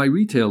championed by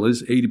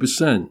retailers,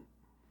 80%.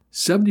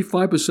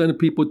 75% of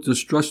people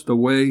distrust the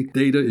way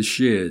data is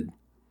shared.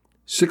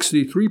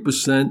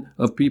 63%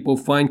 of people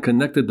find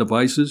connected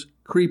devices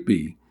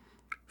creepy.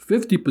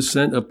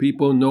 50% of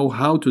people know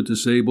how to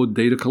disable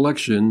data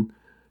collection.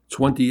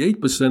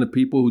 28% of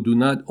people who do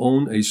not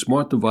own a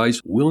smart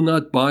device will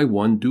not buy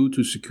one due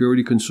to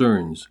security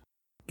concerns.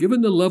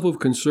 Given the level of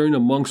concern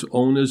amongst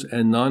owners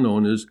and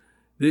non-owners,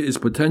 there is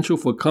potential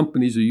for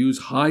companies to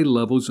use high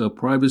levels of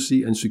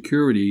privacy and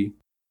security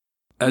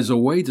as a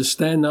way to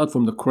stand out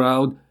from the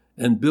crowd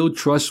and build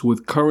trust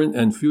with current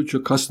and future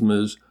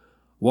customers,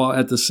 while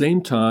at the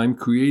same time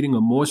creating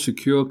a more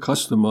secure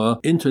customer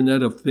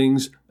Internet of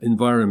Things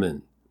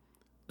environment.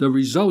 The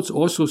results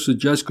also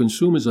suggest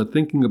consumers are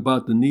thinking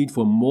about the need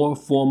for more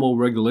formal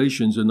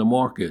regulations in the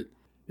market.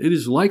 It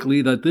is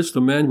likely that this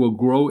demand will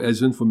grow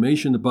as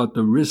information about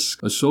the risks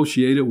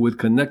associated with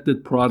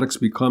connected products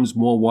becomes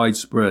more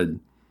widespread.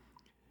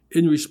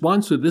 In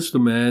response to this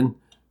demand,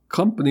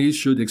 companies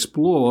should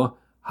explore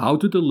how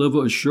to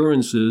deliver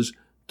assurances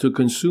to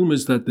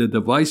consumers that their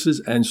devices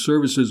and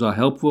services are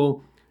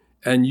helpful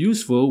and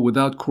useful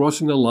without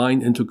crossing the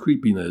line into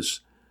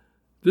creepiness.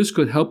 This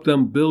could help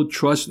them build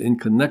trust in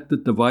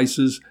connected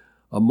devices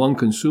among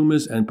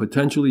consumers and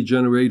potentially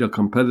generate a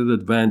competitive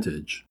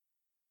advantage.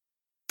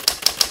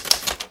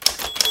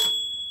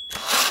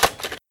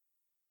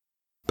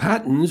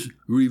 Patents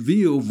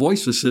reveal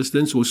voice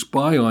assistants will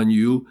spy on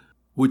you,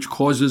 which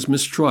causes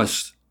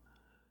mistrust.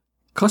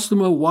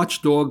 Customer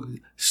Watchdog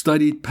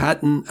studied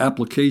patent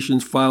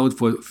applications filed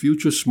for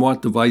future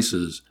smart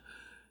devices.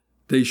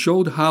 They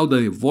showed how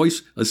the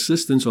voice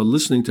assistants are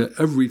listening to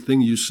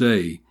everything you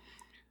say.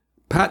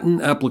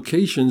 Patent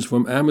applications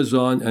from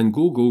Amazon and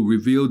Google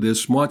reveal their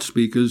smart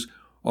speakers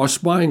are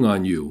spying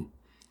on you.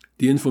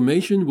 The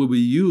information will be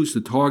used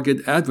to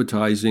target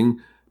advertising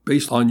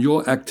based on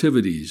your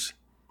activities.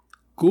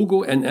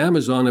 Google and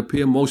Amazon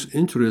appear most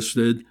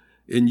interested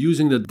in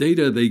using the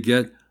data they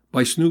get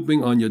by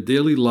snooping on your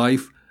daily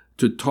life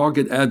to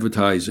target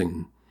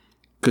advertising.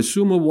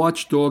 Consumer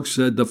Watchdog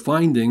said the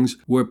findings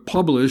were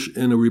published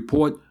in a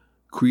report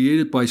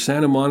created by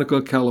Santa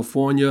Monica,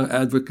 California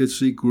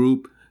advocacy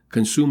group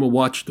Consumer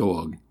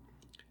Watchdog.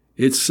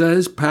 It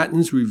says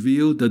patents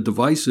revealed the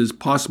device's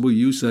possible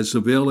use as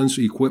surveillance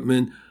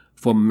equipment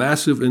for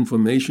massive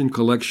information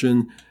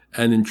collection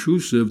and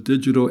intrusive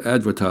digital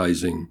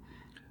advertising.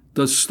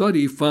 The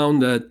study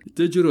found that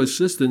digital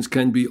assistants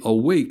can be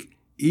awake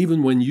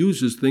even when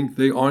users think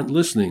they aren't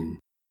listening.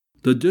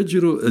 The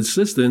digital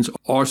assistants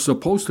are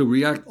supposed to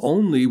react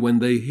only when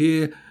they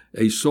hear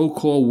a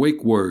so-called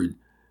wake word.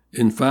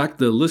 In fact,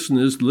 the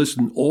listeners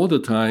listen all the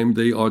time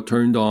they are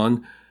turned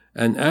on,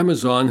 and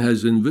Amazon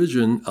has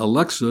envisioned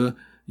Alexa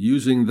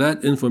using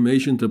that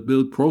information to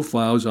build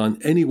profiles on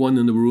anyone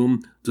in the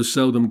room to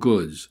sell them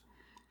goods.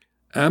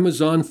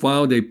 Amazon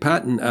filed a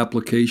patent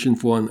application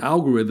for an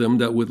algorithm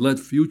that would let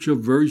future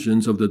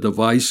versions of the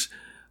device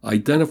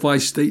identify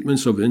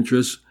statements of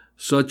interest,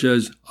 such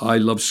as "I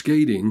love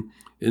skating,"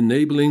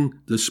 enabling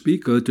the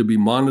speaker to be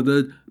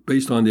monitored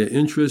based on their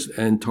interest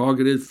and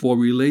targeted for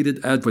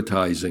related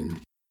advertising.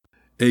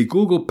 A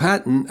Google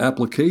patent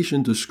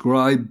application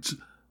describes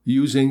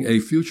using a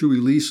future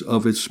release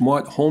of its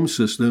smart home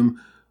system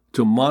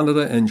to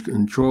monitor and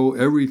control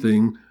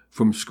everything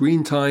from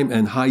screen time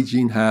and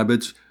hygiene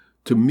habits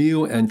to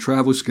meal and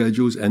travel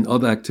schedules and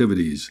other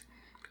activities.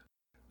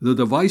 The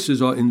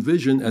devices are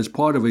envisioned as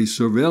part of a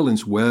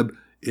surveillance web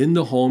in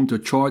the home to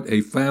chart a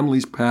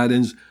family's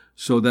patterns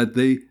so that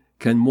they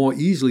can more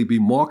easily be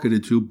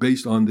marketed to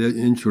based on their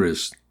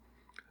interests.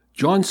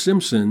 John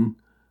Simpson,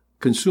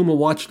 Consumer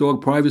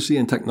Watchdog Privacy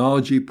and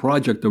Technology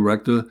Project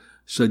Director,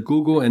 said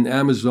Google and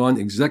Amazon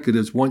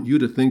executives want you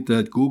to think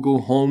that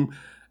Google Home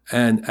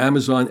and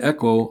Amazon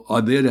Echo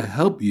are there to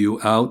help you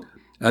out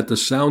at the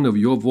sound of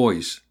your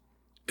voice.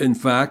 In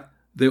fact,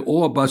 they're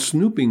all about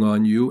snooping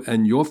on you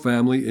and your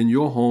family in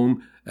your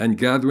home and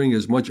gathering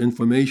as much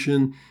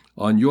information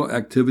on your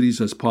activities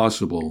as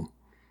possible.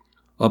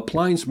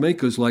 appliance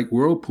makers like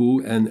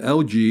Whirlpool and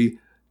LG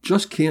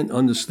just can't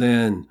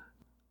understand.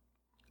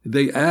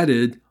 They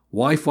added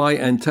Wi-Fi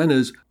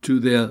antennas to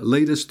their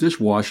latest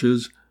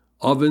dishwashers,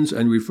 ovens,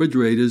 and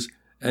refrigerators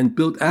and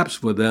built apps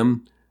for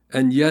them,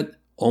 and yet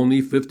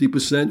only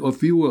 50% or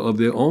fewer of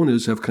their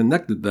owners have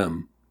connected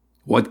them.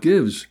 What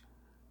gives?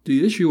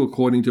 The issue,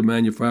 according to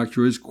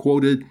manufacturers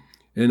quoted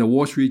in a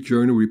Wall Street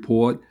Journal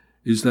report,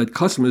 is that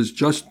customers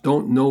just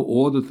don't know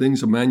all the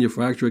things a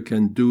manufacturer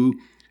can do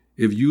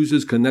if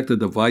users connect a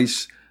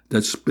device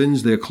that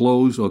spins their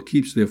clothes or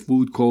keeps their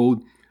food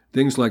cold,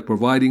 things like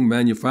providing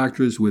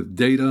manufacturers with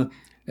data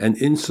and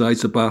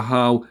insights about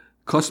how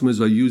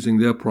customers are using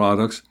their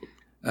products,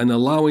 and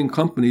allowing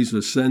companies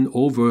to send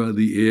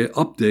over-the-air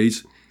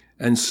updates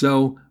and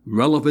sell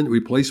relevant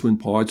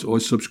replacement parts or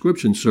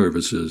subscription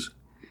services.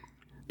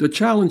 The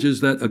challenge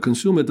is that a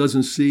consumer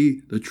doesn't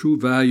see the true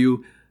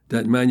value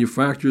that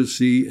manufacturers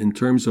see in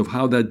terms of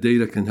how that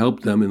data can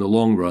help them in the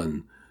long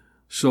run.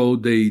 So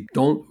they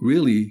don't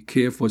really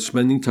care for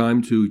spending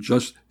time to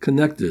just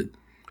connect it,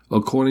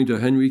 according to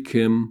Henry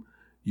Kim,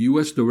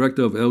 U.S.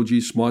 Director of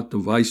LG Smart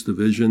Device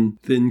Division,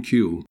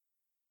 ThinQ.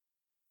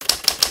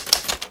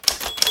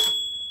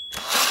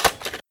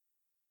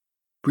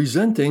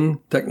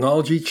 Presenting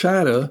Technology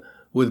Chatter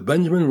with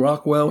Benjamin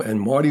Rockwell and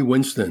Marty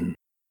Winston.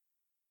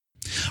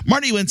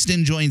 Marty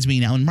Winston joins me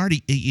now. And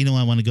Marty,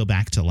 I want to go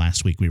back to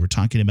last week. We were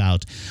talking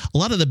about a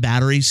lot of the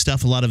battery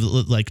stuff, a lot of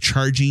like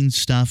charging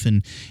stuff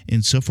and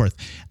so forth.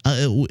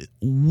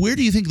 Where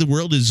do you think the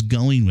world is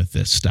going with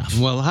this stuff?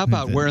 Well, how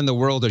about where in the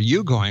world are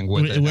you going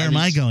with it? Where am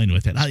I going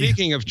with it?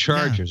 Speaking of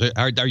chargers,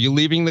 are you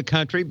leaving the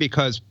country?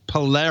 Because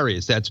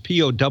Polaris, that's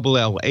P-O-L-L-A-R-R-I-E-S,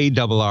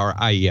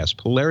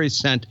 Polaris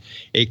sent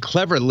a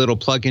clever little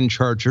plug-in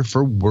charger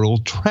for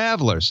world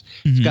travelers.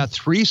 Mm-hmm. It's got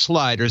 3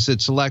 sliders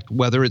that select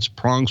whether its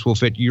prongs will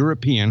fit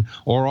European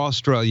or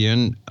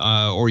Australian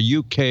or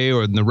UK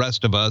or the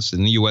rest of us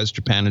in the US,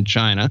 Japan, and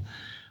China.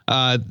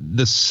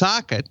 The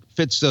socket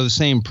fits those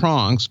same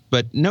prongs,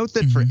 but note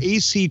that for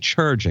AC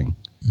charging,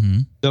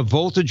 the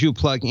voltage you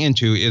plug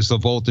into is the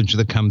voltage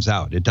that comes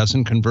out. It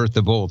doesn't convert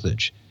the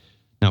voltage.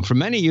 Now, for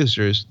many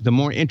users, the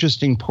more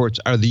interesting ports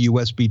are the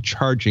USB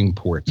charging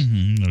ports.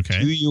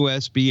 Okay. 2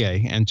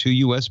 USB-A and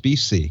 2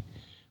 USB-C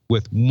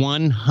with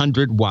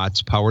 100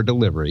 watts power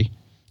delivery.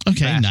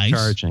 Okay, fast nice.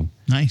 charging.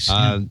 Nice.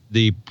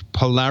 The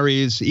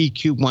Polaris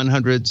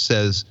EQ100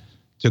 says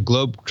to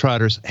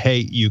Globetrotters,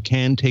 hey, you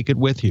can take it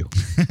with you.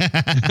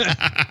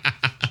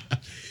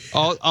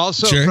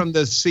 Also sure. From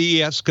the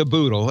CES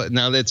caboodle.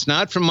 Now, it's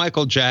not from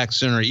Michael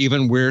Jackson or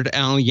even Weird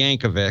Al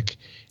Yankovic.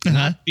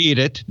 Not Beat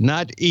It,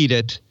 not Eat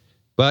It,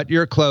 but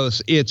you're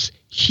close. It's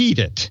Heat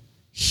It.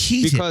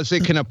 Because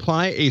it can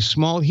apply a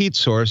small heat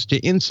source to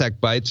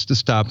insect bites to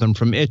stop them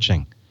from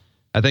itching.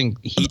 I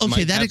think heat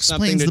might that have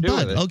explains the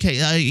bug. Okay,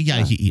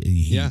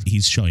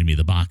 he's showing me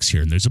the box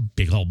here, and there's a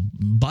big old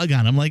bug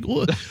on it. I'm like,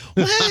 what?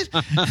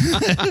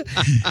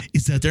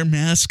 Is that their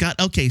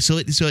mascot? Okay, so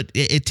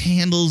it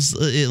handles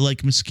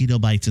like mosquito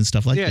bites and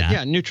stuff like that.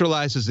 Yeah,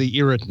 neutralizes the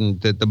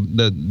irritant that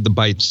the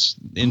bites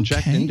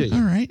inject into you.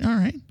 All right.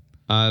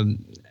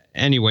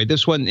 Anyway,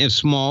 this one is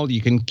small.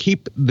 You can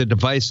keep the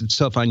device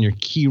itself on your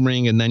key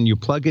ring, and then you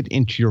plug it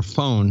into your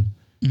phone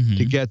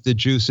to get the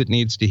juice it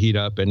needs to heat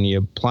up, and you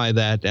apply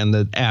that, and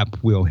the app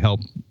will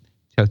help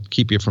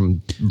keep you from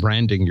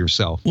branding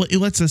yourself.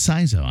 What's the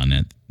size on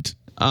it?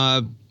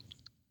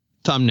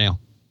 Thumbnail.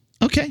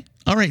 Okay.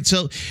 All right.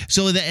 So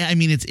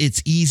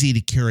it's easy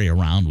to carry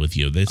around with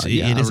you. It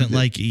isn't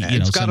like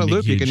it's got a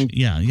loop. Huge,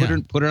 you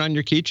can put it on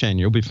your keychain.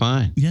 You'll be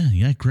fine.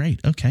 Yeah.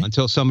 Great. Okay.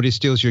 Until somebody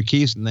steals your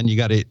keys, and then you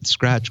got to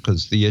scratch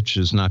because the itch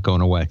is not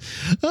going away.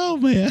 Oh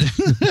man.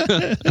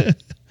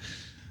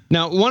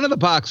 Now, one of the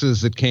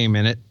boxes that came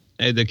in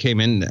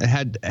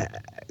had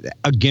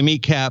a gimme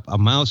cap, a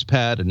mouse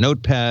pad, a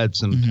notepad,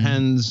 some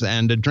pens,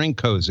 and a drink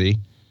cozy,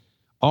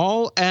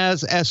 all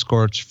as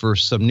escorts for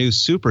some new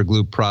super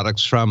glue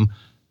products from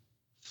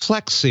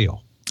Flex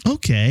Seal.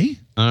 Okay.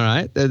 All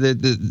right.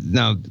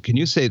 Now, can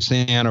you say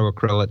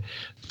cyanoacrylate?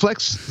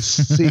 Flex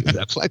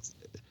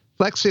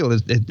Seal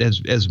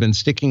has been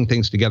sticking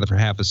things together for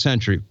half a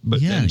century,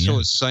 so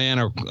is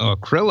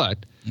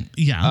cyanoacrylate.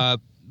 Yeah.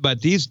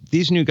 But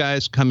these new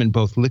guys come in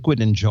both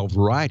liquid and gel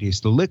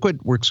varieties. The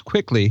liquid works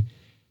quickly,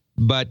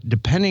 but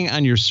depending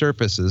on your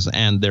surfaces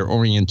and their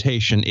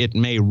orientation, it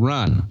may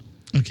run.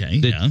 Okay.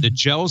 The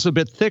gel's a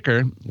bit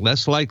thicker,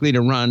 less likely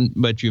to run,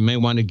 but you may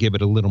want to give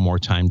it a little more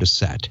time to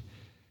set.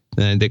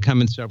 They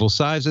come in several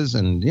sizes,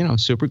 and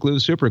super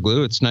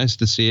glue. It's nice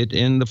to see it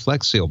in the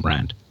Flex Seal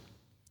brand.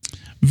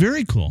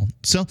 Very cool.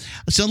 So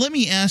let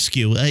me ask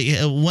you.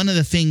 One of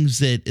the things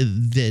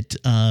that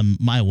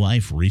my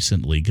wife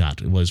recently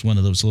got was one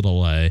of those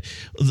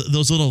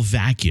little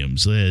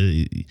vacuums,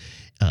 the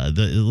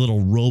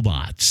little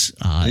robots.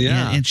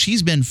 And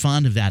she's been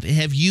fond of that.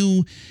 Have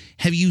you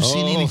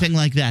seen anything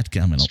like that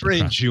coming?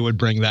 Strange you would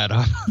bring that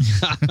up.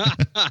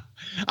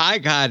 I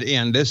got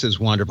in. This is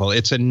wonderful.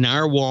 It's a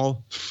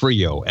Narwhal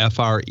Freo,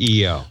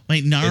 Freo.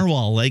 Wait,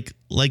 Narwhal, like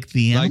like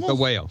the animal? Like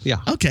the whale, yeah.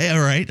 Okay,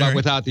 all right. But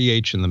without the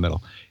H in the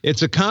middle.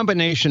 It's a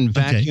combination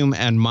vacuum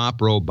and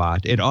mop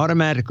robot. It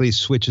automatically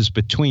switches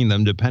between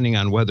them depending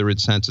on whether it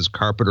senses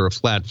carpet or a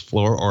flat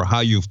floor or how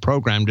you've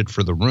programmed it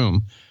for the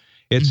room.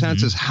 It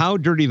senses how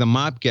dirty the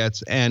mop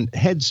gets and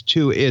heads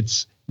to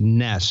its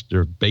nest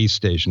or base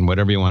station,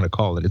 whatever you want to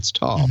call it. It's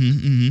tall,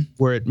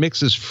 where it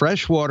mixes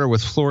fresh water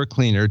with floor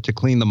cleaner to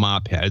clean the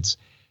mop heads.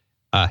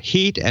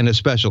 Heat and a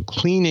special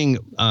cleaning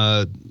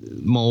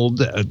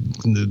mold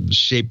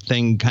shaped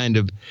thing kind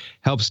of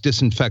helps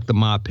disinfect the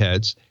mop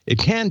heads. It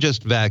can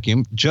just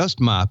vacuum, just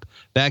mop,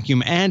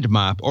 vacuum and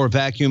mop, or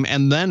vacuum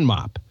and then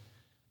mop.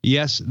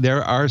 Yes,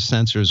 there are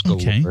sensors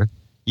galore.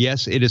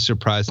 Yes, it is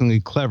surprisingly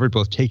clever,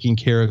 both taking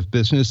care of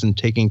business and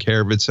taking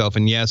care of itself.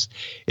 And yes,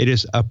 it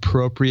is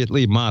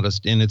appropriately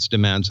modest in its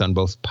demands on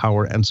both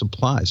power and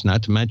supplies,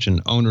 not to mention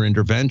owner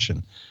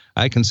intervention.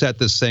 I can set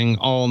this thing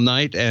all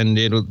night and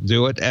it'll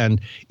do it.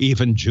 And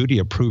even Judy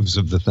approves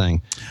of the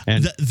thing.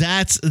 And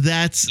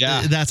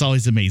that's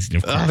always amazing,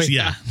 of course.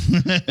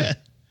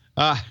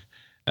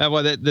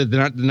 Well,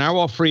 the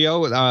Narwhal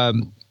Frio,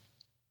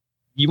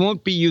 you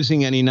won't be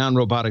using any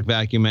non-robotic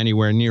vacuum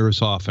anywhere near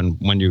as often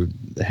when you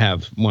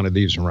have one of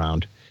these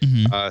around.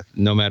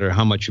 No matter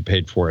how much you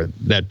paid for it,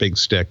 that big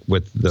stick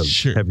with the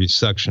heavy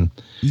suction.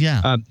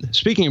 Yeah.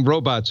 Speaking of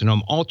robots at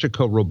home,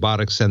 Ultraco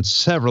Robotics sends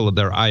several of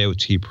their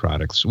IoT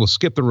products. We'll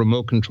skip the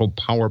remote control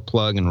power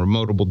plug and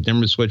remoteable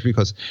dimmer switch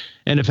because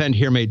an event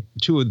here made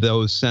two of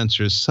those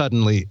sensors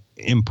suddenly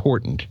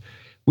important.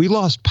 We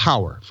lost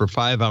power for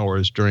 5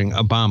 hours during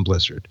a bomb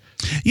blizzard.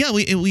 Yeah,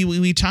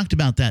 we talked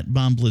about that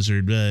bomb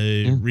blizzard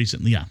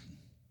recently. Yeah.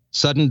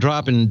 Sudden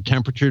drop in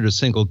temperature to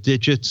single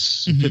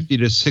digits, 50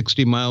 to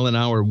 60 mile an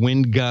hour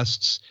wind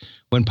gusts.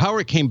 When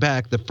power came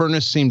back, the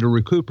furnace seemed to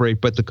recuperate,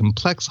 but the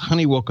complex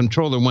Honeywell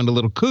controller went a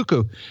little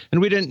cuckoo,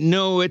 and we didn't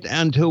know it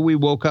until we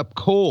woke up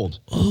cold.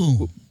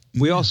 Oh.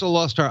 We also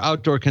lost our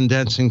outdoor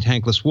condensing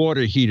tankless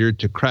water heater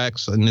to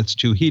cracks in its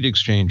two heat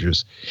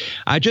exchangers.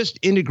 I just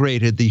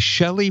integrated the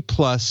Shelly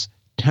Plus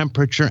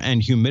temperature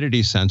and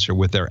humidity sensor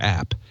with their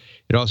app.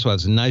 It also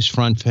has a nice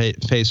front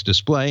face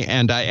display,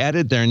 and I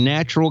added their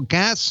natural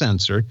gas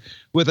sensor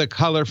with a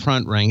color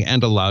front ring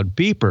and a loud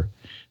beeper.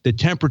 The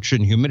temperature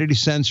and humidity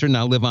sensor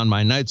now live on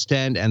my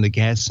nightstand, and the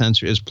gas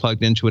sensor is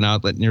plugged into an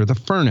outlet near the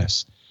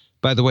furnace.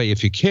 By the way,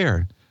 if you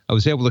care, I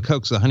was able to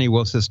coax the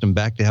Honeywell system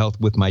back to health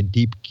with my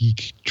deep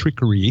geek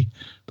trickery,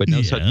 but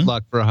no such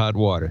luck for hot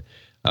water.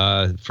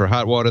 For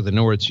hot water, the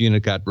Norwitz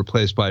unit got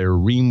replaced by a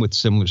Rheem with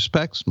similar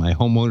specs. My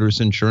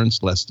homeowner's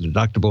insurance, less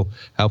deductible,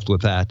 helped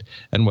with that,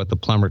 and what the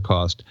plumber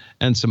cost,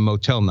 and some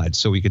motel nights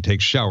so we could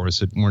take showers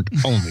that weren't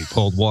only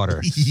cold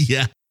water.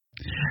 Yeah.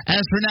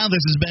 As for now,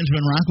 this is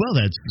Benjamin Rockwell.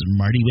 That's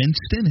Marty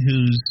Winston,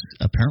 who's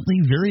apparently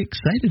very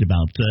excited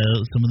about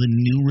some of the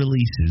new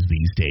releases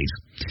these days.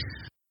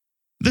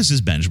 This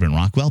is Benjamin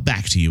Rockwell.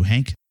 Back to you,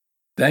 Hank.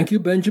 Thank you,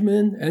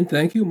 Benjamin, and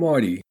thank you,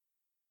 Marty.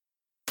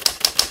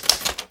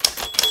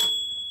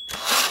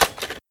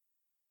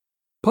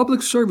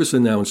 Public service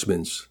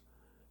announcements.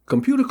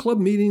 Computer Club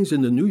meetings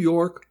in the New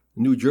York,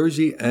 New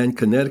Jersey, and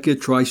Connecticut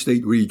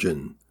tri-state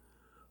region.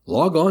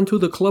 Log on to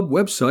the club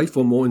website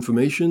for more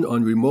information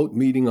on remote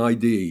meeting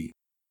ID.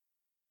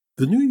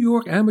 The New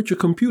York Amateur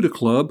Computer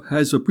Club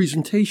has a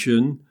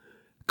presentation,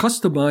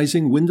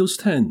 Customizing Windows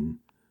 10.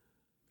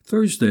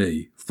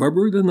 Thursday,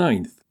 February the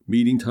 9th.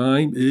 Meeting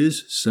time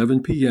is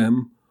 7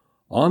 p.m.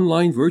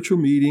 Online virtual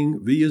meeting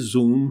via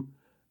Zoom,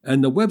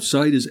 and the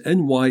website is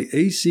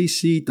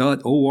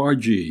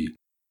nyacc.org.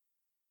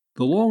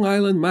 The Long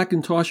Island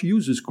Macintosh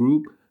Users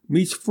Group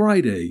meets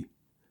Friday,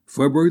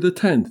 February the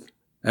 10th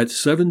at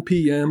 7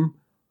 p.m.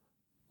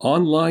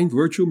 Online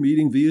virtual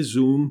meeting via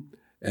Zoom,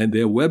 and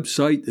their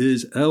website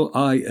is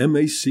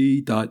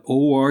limac.org.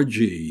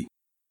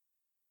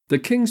 The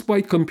Kings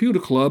Bite Computer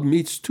Club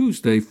meets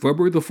Tuesday,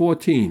 February the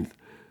 14th.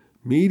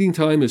 Meeting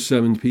time is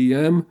 7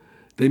 p.m.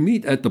 They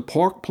meet at the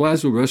Park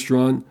Plaza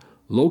Restaurant,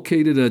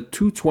 located at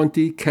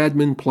 220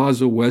 Cadman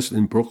Plaza West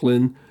in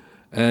Brooklyn.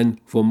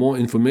 And for more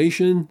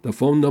information, the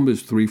phone number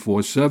is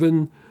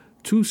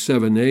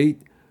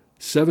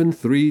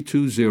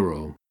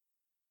 347-278-7320.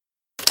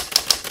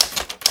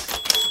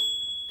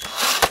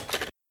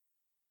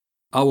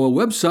 Our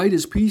website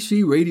is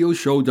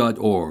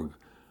pcradioshow.org.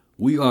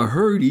 We are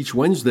heard each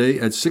Wednesday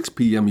at 6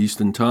 p.m.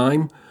 Eastern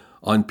Time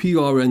on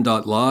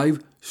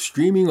prn.live,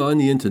 streaming on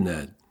the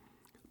Internet.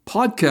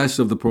 Podcasts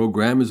of the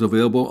program is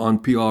available on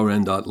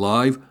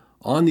prn.live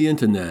on the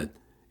Internet.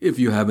 If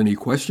you have any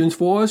questions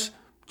for us,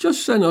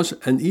 just send us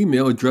an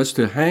email addressed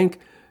to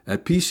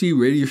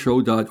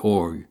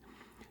hank@pcradioshow.org.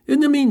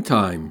 In the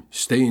meantime,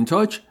 stay in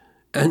touch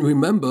and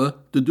remember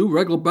to do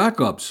regular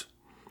backups.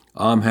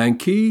 I'm Hank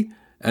Key,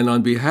 and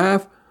on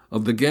behalf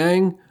of the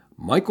gang,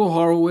 Michael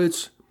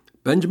Horowitz,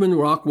 Benjamin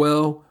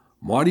Rockwell,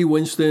 Marty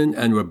Winston,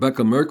 and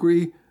Rebecca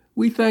Mercury,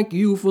 we thank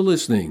you for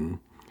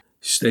listening.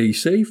 Stay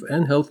safe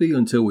and healthy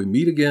until we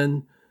meet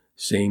again.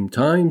 Same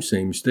time,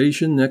 same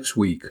station next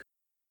week.